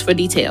show notes for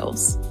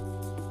details.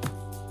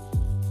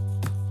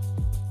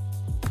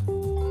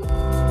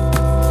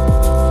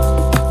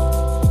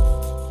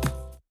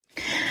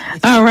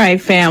 All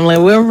right, family,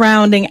 we're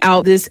rounding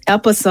out this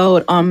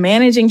episode on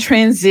managing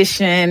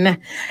transition,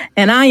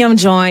 and I am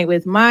joined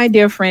with my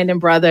dear friend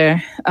and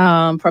brother,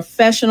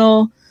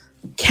 professional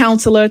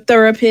counselor,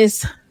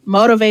 therapist,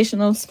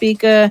 motivational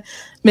speaker,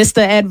 Mr.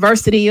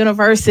 Adversity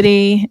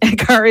University,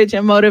 Courage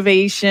and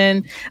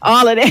Motivation,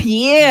 all of that.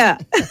 Yeah.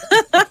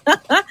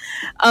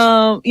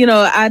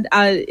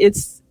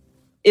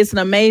 It's an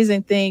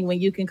amazing thing when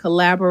you can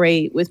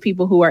collaborate with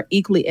people who are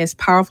equally as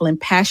powerful and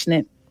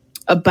passionate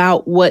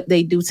about what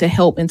they do to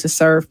help and to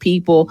serve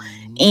people.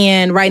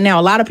 And right now,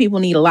 a lot of people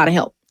need a lot of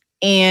help.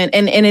 And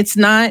it's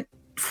not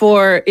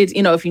for it,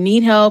 if you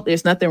need help,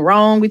 there's nothing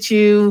wrong with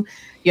you.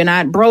 You're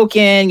not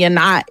broken. You're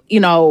not,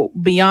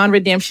 beyond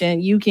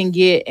redemption. You can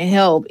get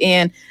help.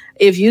 And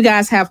if you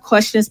guys have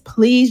questions,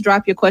 please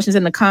drop your questions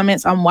in the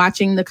comments. I'm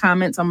watching the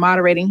comments. I'm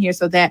moderating here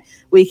so that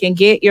we can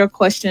get your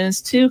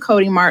questions to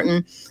Cody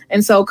Martin.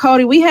 And so,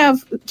 Cody, we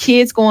have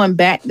kids going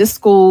back to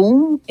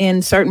school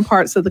in certain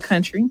parts of the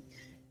country,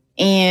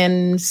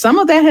 and some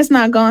of that has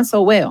not gone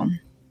so well.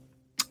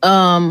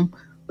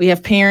 We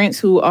have parents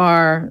who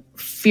are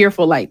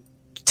fearful, like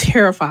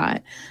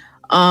terrified.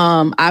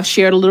 I've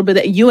shared a little bit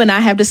that you and I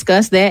have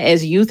discussed that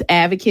as youth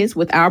advocates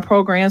with our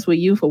programs with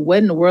youth. What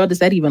in the world does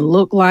that even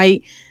look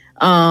like?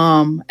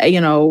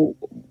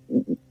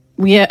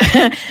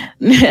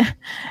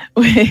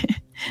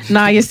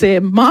 Naya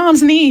said,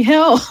 moms need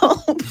help.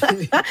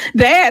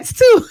 Dads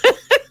too.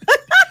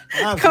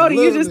 Cody,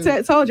 you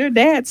just told your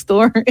dad's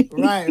story.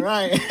 Right.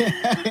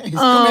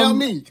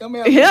 Come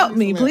help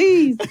me,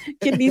 please.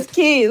 Get these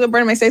kids. What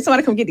Bernie may say,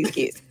 somebody come get these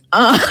kids.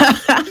 But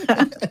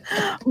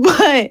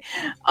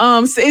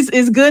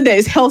it's good that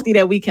it's healthy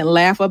that we can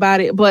laugh about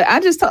it. But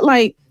I just thought,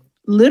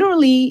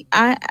 literally,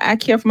 I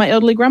care for my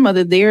elderly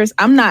grandmother.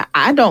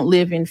 I don't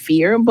live in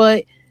fear,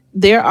 but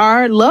there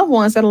are loved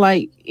ones that are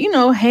like,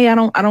 hey, I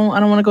don't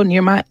want to go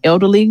near my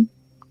elderly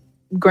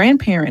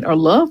grandparent or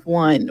loved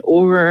one,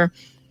 or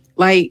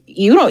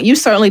you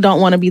certainly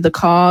don't want to be the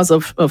cause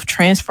of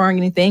transferring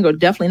anything, or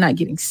definitely not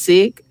getting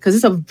sick, because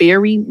it's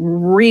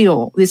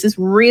this is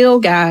real,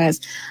 guys.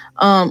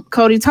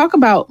 Cody, talk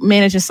about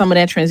managing some of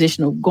that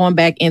transition of going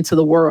back into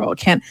the world.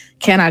 Can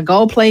I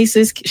go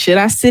places? Should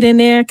I sit in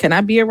there? Can I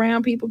be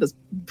around people? Because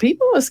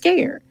people are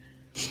scared.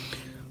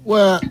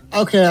 Well,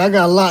 okay, I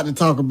got a lot to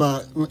talk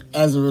about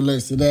as it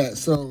relates to that.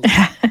 So,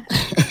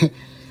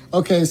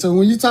 okay, so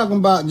when you're talking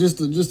about just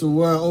the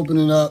world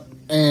opening up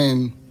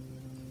and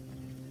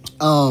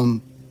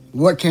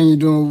what can you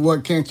do and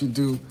what can't you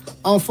do?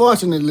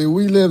 Unfortunately,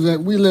 we live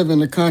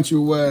in a country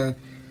where,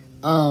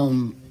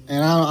 and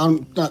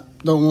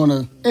don't want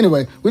to.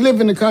 Anyway, we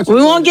live in a country.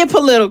 We won't get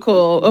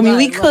political. I mean,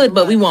 we could,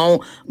 but we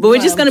won't. But we're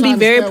just going to be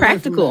very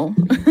practical.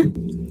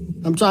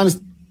 I'm trying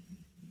to.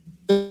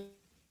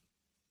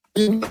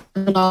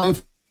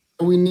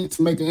 We need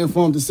to make an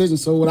informed decision.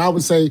 So what I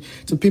would say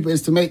to people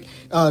is to make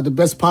the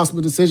best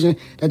possible decision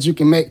that you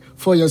can make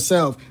for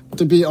yourself,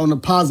 to be on the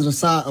positive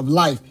side of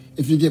life,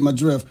 if you get my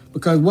drift.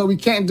 Because what we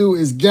can't do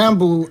is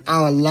gamble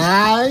our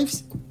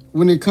lives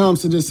when it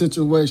comes to this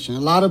situation. A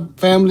lot of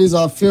families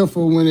are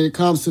fearful when it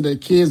comes to their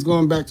kids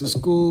going back to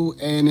school,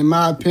 and in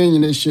my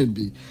opinion, they should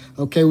be.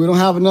 Okay, we don't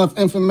have enough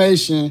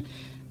information.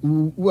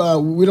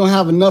 We don't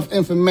have enough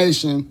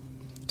information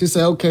to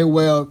say, okay,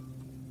 well,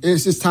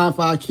 it's just time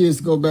for our kids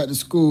to go back to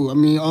school. I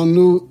mean,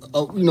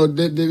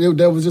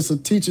 there was just a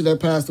teacher that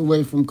passed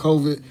away from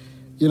COVID.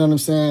 You know what I'm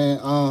saying?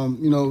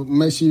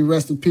 May she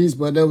rest in peace.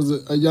 But there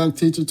was a young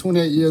teacher,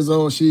 28 years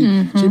old.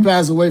 She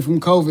passed away from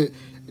COVID,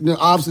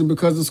 obviously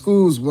because the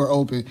schools were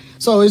open.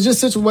 So it's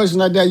just situations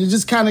like that. You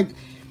just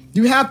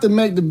you have to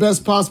make the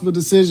best possible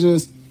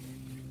decisions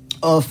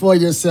for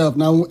yourself.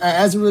 Now,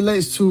 as it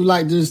relates to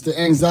just the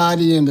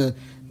anxiety and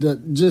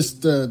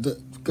because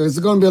there's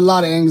going to be a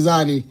lot of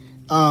anxiety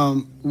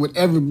with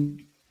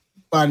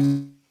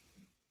everybody.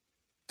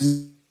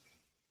 You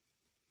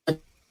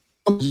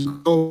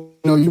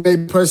may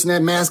be a person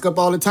that mask up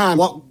all the time,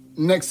 walk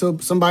next to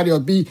somebody or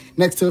be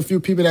next to a few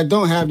people that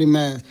don't have the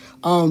mask.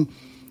 I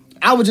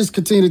would just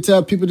continue to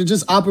tell people to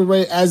just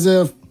operate as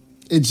if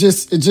it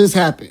just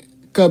happened.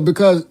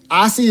 Because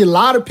I see a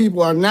lot of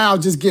people are now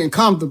just getting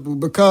comfortable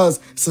because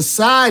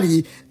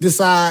society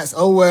decides,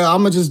 oh, well,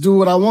 I'm going to just do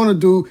what I want to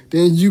do.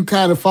 Then you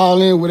kind of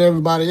fall in with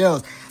everybody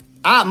else.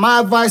 My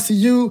advice to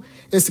you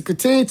is to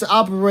continue to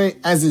operate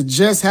as it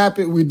just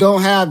happened.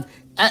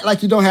 Act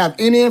like you don't have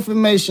any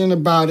information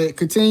about it.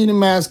 Continue to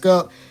mask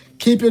up.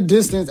 Keep your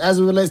distance as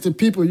it relates to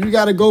people. You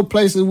got to go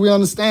places. We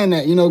understand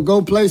that.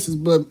 Go places,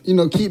 but,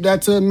 keep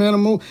that to a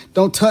minimal.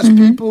 Don't touch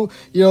people.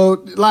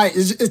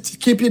 It's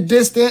keep your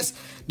distance.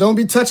 Don't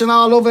be touching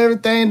all over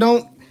everything.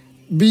 Don't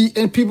be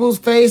in people's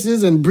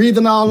faces and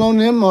breathing all on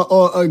them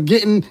or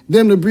getting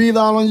them to breathe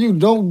all on you.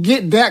 Don't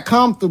get that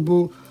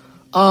comfortable.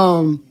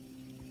 Don't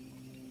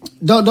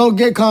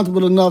get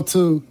comfortable enough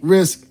to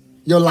risk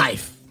your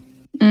life.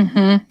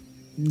 Mm-hmm.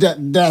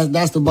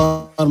 That's the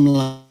bottom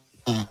line.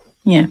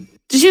 Yeah.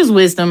 Just use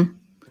wisdom.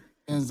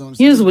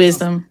 Use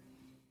wisdom.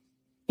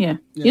 Yeah.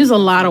 Use a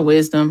lot of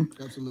wisdom.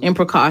 Absolutely. And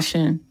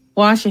precaution.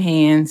 Wash your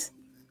hands.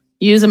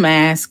 Use a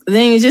mask.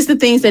 Just the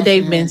things that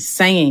they've been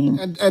saying.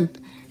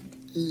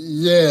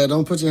 Yeah,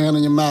 don't put your hand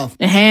in your mouth.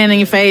 A hand in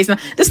your face.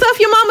 The stuff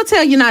your mama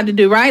tell you not to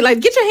do, right? Like,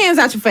 get your hands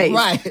out your face.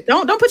 Right.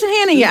 Don't put your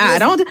hand in your eye.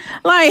 Don't,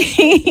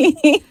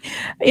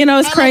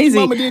 it's crazy.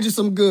 Like mama did you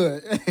some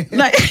good.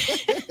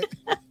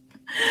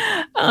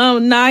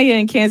 Naya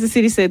in Kansas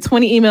City said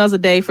 20 emails a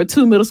day for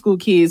 2 middle school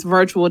kids,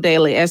 virtual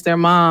daily, as their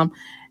mom,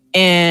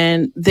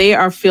 and they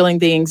are feeling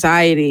the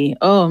anxiety.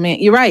 Oh man,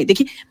 you're right.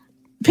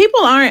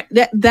 People aren't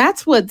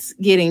that's what's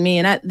getting me,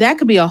 and that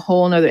could be a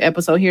whole nother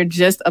episode here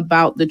just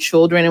about the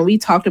children, and we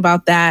talked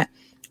about that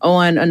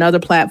on another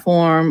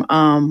platform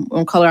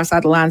on Color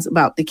Outside the Lines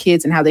about the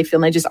kids and how they feel.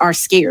 And they just are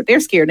scared. They're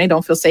scared and they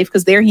don't feel safe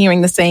because they're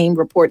hearing the same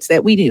reports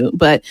that we do.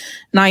 But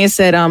Naya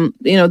said,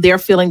 they're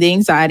feeling the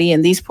anxiety,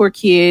 and these poor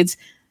kids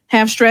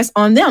have stress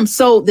on them.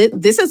 So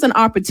this is an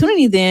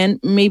opportunity then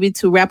maybe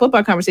to wrap up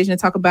our conversation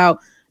and talk about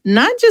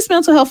not just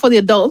mental health for the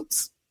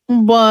adults,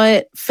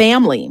 but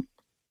family,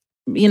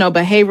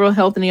 behavioral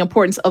health and the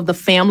importance of the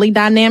family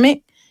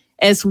dynamic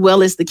as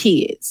well as the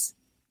kids.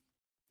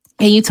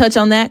 Can you touch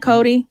on that,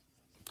 Cody?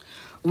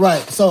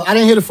 Right. So I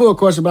didn't hear the full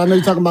question, but I know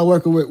you're talking about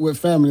working with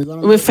families.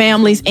 With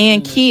families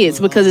and kids,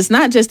 because it's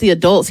not just the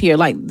adults here.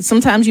 Like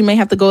sometimes you may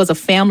have to go as a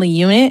family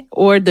unit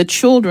or the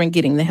children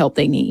getting the help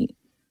they need.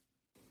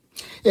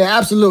 Yeah,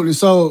 absolutely.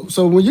 So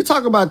when you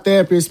talk about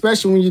therapy,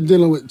 especially when you're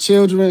dealing with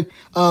children,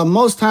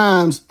 most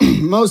times,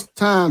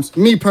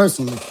 me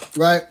personally,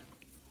 right?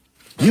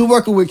 You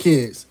working with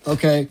kids,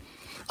 okay?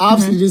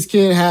 Obviously, this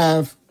kid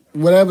have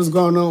whatever's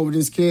going on with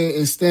this kid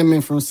is stemming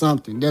from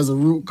something. There's a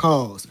root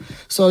cause.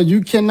 So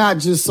you cannot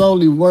just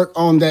solely work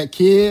on that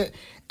kid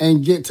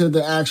and get to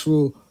the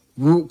actual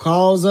root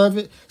cause of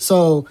it.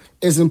 So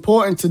it's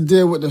important to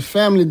deal with the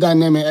family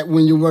dynamic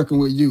when you're working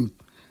with youth,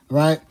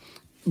 right?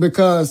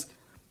 Because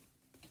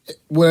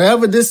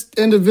whatever this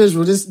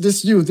individual,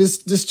 this youth,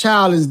 this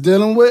child is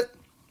dealing with,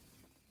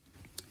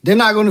 they're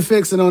not going to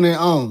fix it on their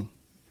own.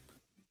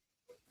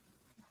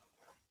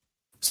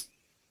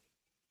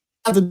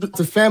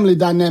 The family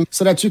dynamic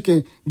so that you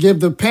can give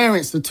the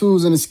parents the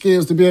tools and the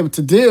skills to be able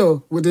to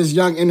deal with this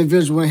young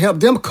individual and help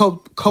them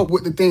cope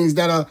with the things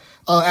that are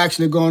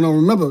actually going on.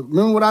 Remember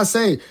what I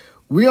say.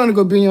 We only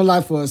gonna be in your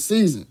life for a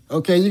season,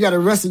 okay? You got the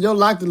rest of your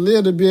life to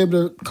live to be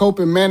able to cope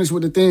and manage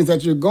with the things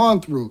that you're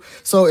going through.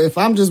 So if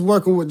I'm just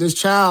working with this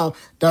child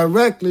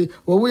directly,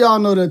 well, we all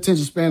know the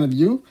attention span of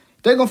youth.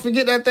 They're gonna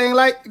forget that thing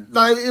like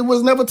it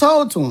was never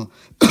told to them.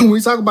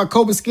 We talk about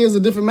coping skills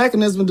and different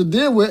mechanisms to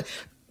deal with.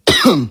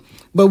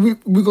 But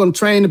we're going to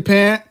train the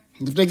parent.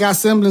 If they got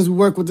siblings, we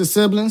work with the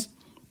siblings.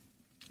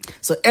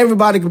 So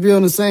everybody can be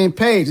on the same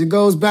page. It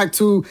goes back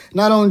to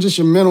not only just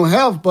your mental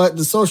health, but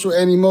the social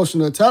and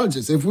emotional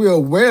intelligence. If we're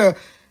aware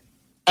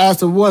as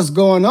to what's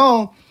going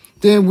on,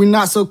 then we're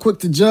not so quick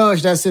to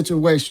judge that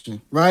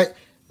situation, right?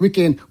 We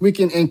can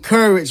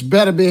encourage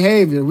better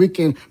behavior. We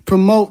can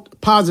promote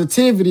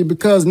positivity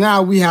because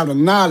now we have the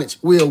knowledge.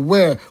 We're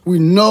aware. We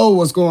know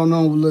what's going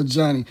on with little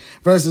Johnny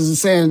versus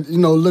saying,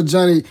 little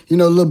Johnny,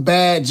 little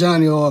bad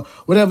Johnny or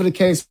whatever the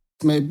case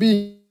may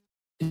be.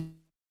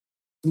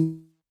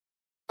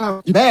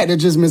 Bad, they're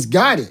just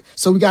misguided.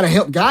 So we got to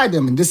help guide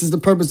them. And this is the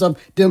purpose of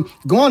them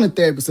going to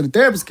therapy. So the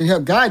therapist can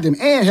help guide them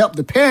and help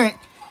the parent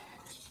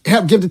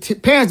help give the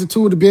parents the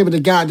tool to be able to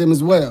guide them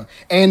as well.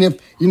 And if,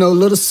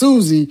 little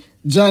Susie,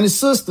 Johnny's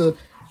sister,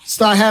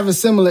 start having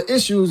similar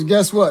issues,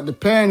 guess what? The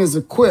parent is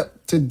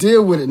equipped to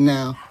deal with it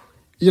now.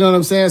 You know what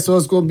I'm saying? So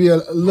it's going to be a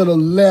little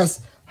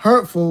less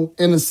hurtful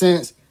in a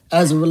sense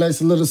as it relates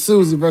to little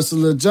Susie versus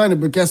little Johnny.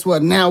 But guess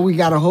what? Now we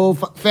got a whole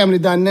family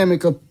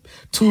dynamic of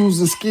tools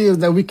and skills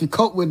that we can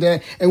cope with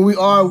that. And we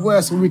are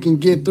aware so we can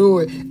get through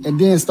it and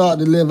then start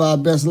to live our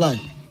best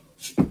life.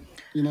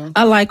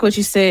 I like what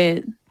you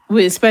said.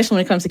 Especially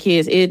when it comes to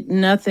kids,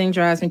 nothing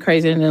drives me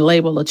crazier than to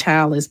label a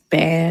child as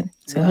bad.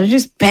 So they're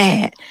just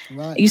bad.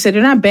 Right. You said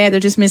they're not bad;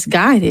 they're just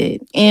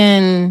misguided.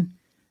 And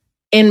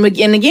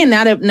again,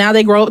 now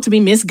they grow up to be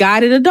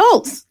misguided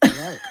adults.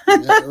 Right.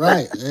 Yeah,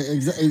 right.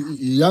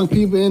 Young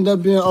people end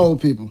up being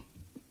old people.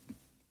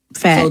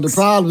 Facts. So the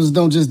problems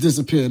don't just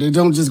disappear; they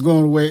don't just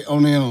go away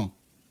on their own.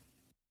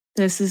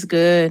 This is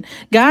good.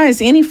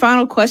 Guys, any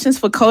final questions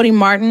for Cody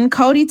Martin?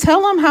 Cody,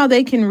 tell them how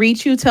they can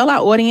reach you. Tell our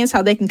audience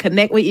how they can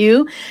connect with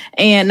you.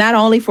 And not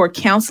only for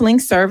counseling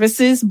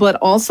services, but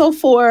also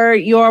for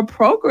your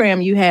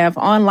program you have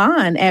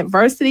online at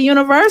Adversity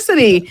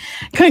University.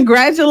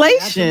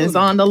 Congratulations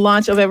on the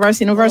launch of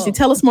Adversity University.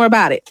 Tell us more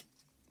about it.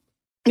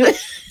 On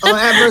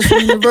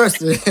Adversity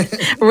University.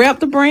 Rep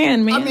the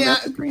brand, man.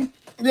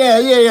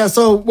 Yeah.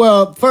 So,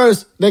 well,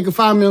 first, they can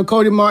find me on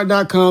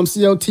CodyMartin.com,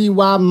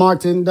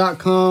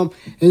 CotyMartin.com.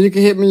 And you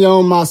can hit me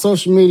on my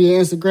social media.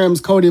 Instagram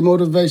is Cody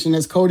Motivation.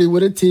 That's Cody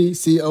with a T,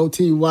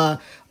 COTY.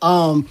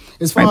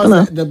 As far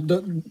as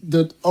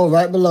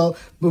right below.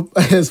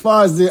 But as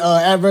far as the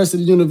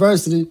Adversity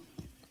University,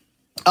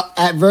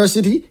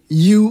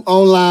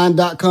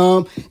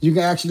 AdversityUonline.com. You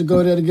can actually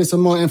go there to get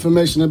some more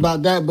information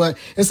about that. But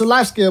it's a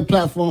life skill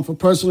platform for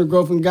personal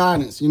growth and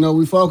guidance.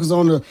 We focus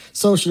on the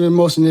social and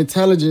emotional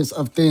intelligence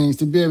of things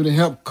to be able to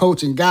help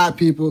coach and guide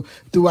people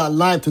throughout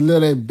life to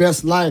live their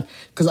best life.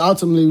 Because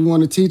ultimately we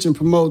want to teach and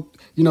promote,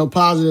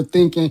 positive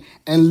thinking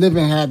and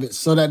living habits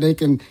so that they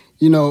can,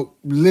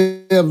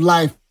 live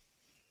life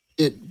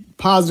at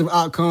positive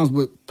outcomes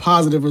with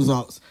positive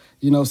results.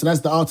 So that's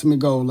the ultimate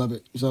goal of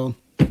it. So.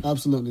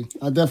 Absolutely.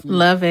 I definitely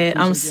love it.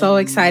 I'm so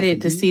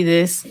excited to see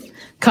this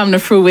come to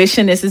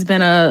fruition. This has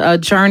been a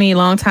journey,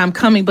 long time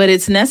coming, but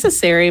it's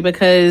necessary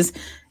because,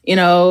 you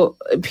know,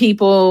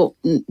 people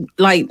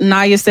like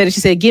Naya said it.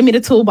 She said, give me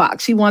the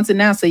toolbox. She wants it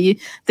now. So you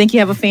think you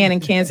have a fan in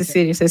Kansas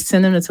City, says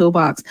send them the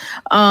toolbox.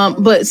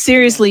 But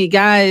seriously,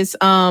 guys,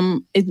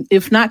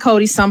 if not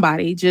Cody,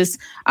 somebody, just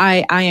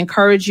I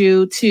encourage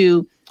you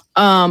to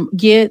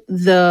get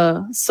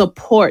the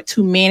support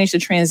to manage the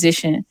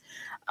transition.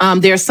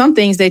 There are some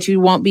things that you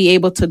won't be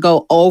able to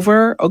go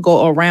over or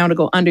go around or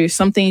go under.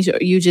 Some things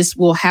you just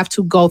will have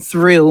to go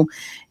through,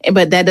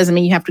 but that doesn't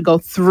mean you have to go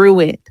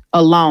through it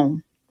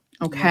alone.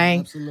 Okay.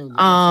 Yeah,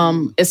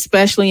 absolutely.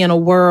 Especially in a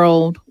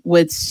world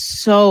with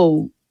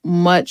so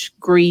much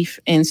grief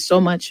and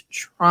so much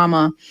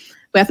trauma.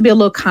 We have to be a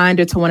little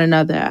kinder to one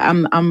another.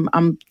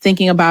 I'm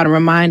thinking about and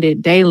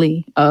reminded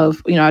daily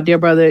of, you know, our dear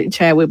brother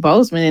Chadwick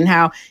Boseman and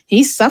how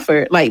he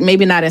suffered, like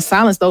maybe not in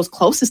silence, those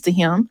closest to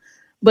him,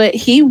 but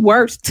he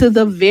worked to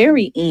the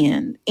very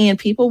end, and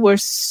people were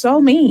so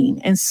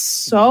mean and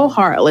so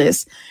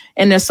heartless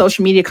in their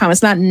social media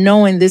comments, not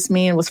knowing this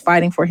man was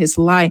fighting for his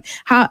life.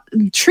 How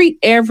treat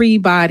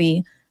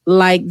everybody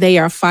like they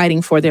are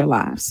fighting for their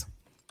lives.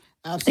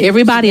 Absolutely.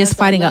 Everybody is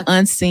fighting an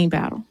unseen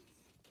battle.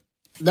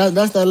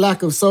 That's that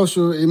lack of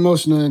social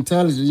emotional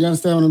intelligence. You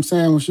understand what I'm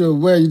saying? When you're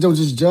aware, you don't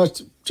just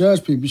judge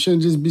people. You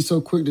shouldn't just be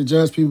so quick to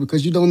judge people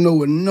because you don't know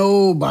what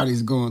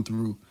nobody's going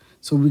through.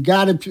 So we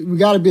gotta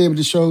be able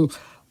to show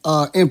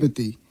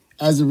empathy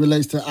as it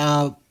relates to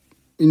our,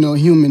 you know,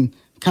 human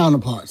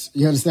counterparts.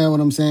 You understand what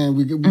I'm saying?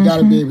 We got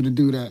to be able to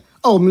do that.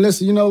 Oh,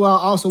 Melissa, you know what?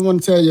 I also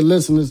want to tell your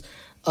listeners,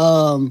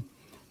 I'm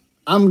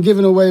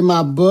giving away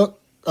my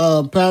book,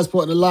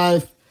 Passport to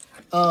Life.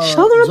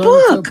 Show them the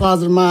book.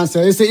 Positive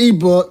Mindset. It's an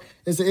ebook.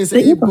 It's an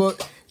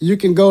ebook. You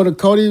can go to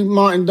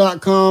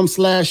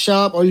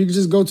CodyMartin.com/shop, or you can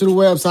just go to the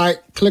website,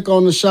 click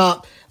on the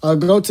shop,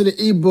 go to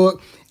the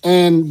ebook.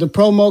 And the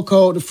promo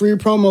code, the free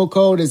promo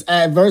code is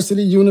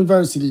Adversity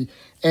University.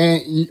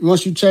 And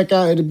once you check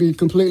out, it'll be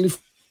completely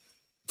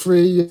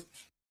free.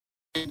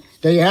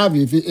 There you have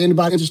it. If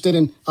anybody interested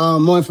in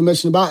more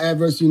information about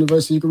Adversity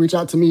University, you can reach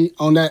out to me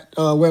on that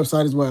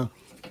website as well.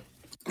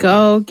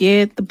 Go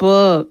get the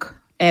book.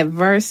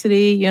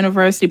 Adversity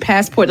University,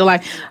 Passport to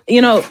Life.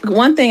 You know,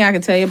 one thing I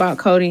can tell you about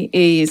Cody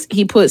is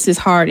he puts his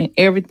heart in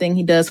everything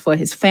he does for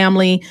his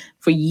family,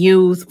 for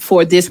youth,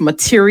 for this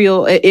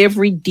material.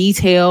 Every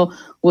detail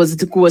was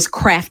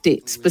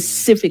crafted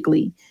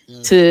specifically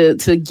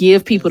to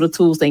give people the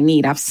tools they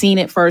need. I've seen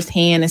it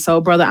firsthand. And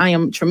so, brother, I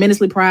am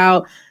tremendously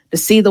proud to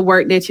see the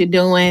work that you're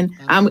doing.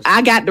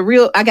 I got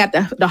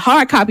the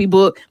hard copy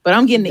book, but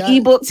I'm getting the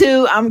ebook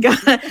too.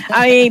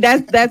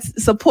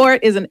 That's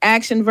support is an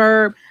action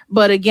verb.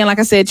 But again, like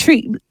I said,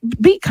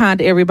 be kind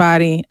to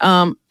everybody.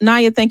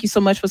 Naya, thank you so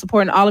much for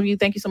supporting. All of you,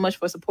 thank you so much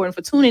for supporting,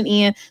 for tuning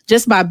in.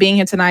 Just by being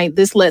here tonight,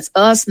 this lets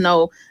us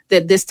know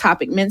that this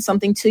topic meant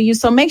something to you.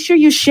 So make sure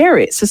you share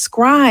it,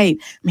 subscribe.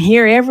 I'm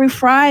here every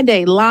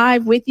Friday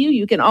live with you.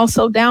 You can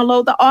also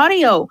download the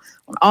audio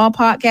on all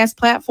podcast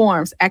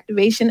platforms,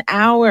 Activation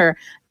Hour.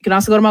 You can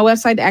also go to my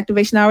website,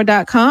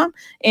 activationhour.com,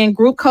 and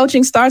group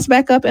coaching starts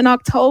back up in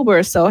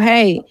October. So,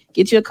 hey,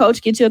 get you a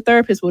coach, get you a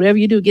therapist, whatever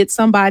you do, get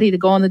somebody to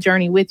go on the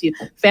journey with you.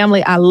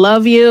 Family, I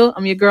love you.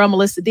 I'm your girl,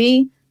 Melissa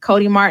D.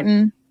 Cody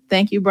Martin,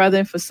 thank you,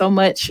 brother, for so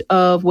much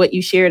of what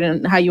you shared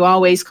and how you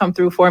always come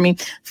through for me.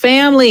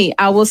 Family,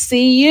 I will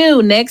see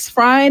you next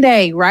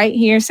Friday right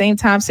here, same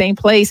time, same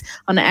place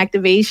on the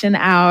Activation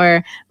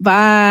Hour.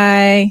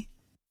 Bye.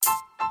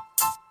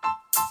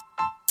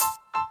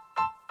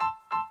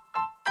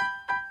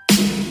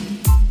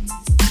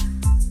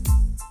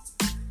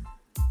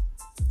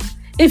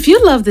 If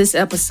you love this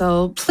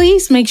episode,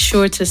 please make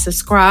sure to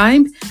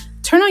subscribe,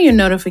 turn on your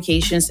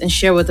notifications, and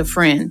share with a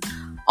friend.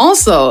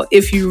 Also,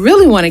 if you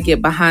really want to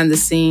get behind the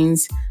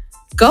scenes,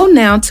 go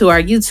now to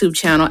our YouTube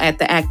channel at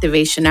The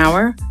Activation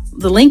Hour.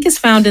 The link is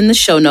found in the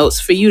show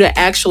notes for you to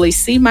actually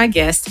see my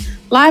guest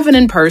live and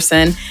in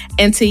person,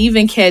 and to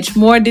even catch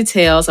more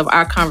details of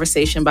our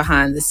conversation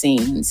behind the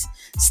scenes.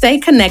 Stay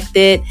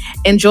connected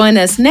and join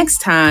us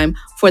next time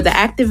for The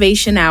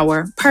Activation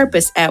Hour,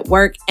 Purpose at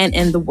Work and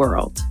in the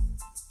World.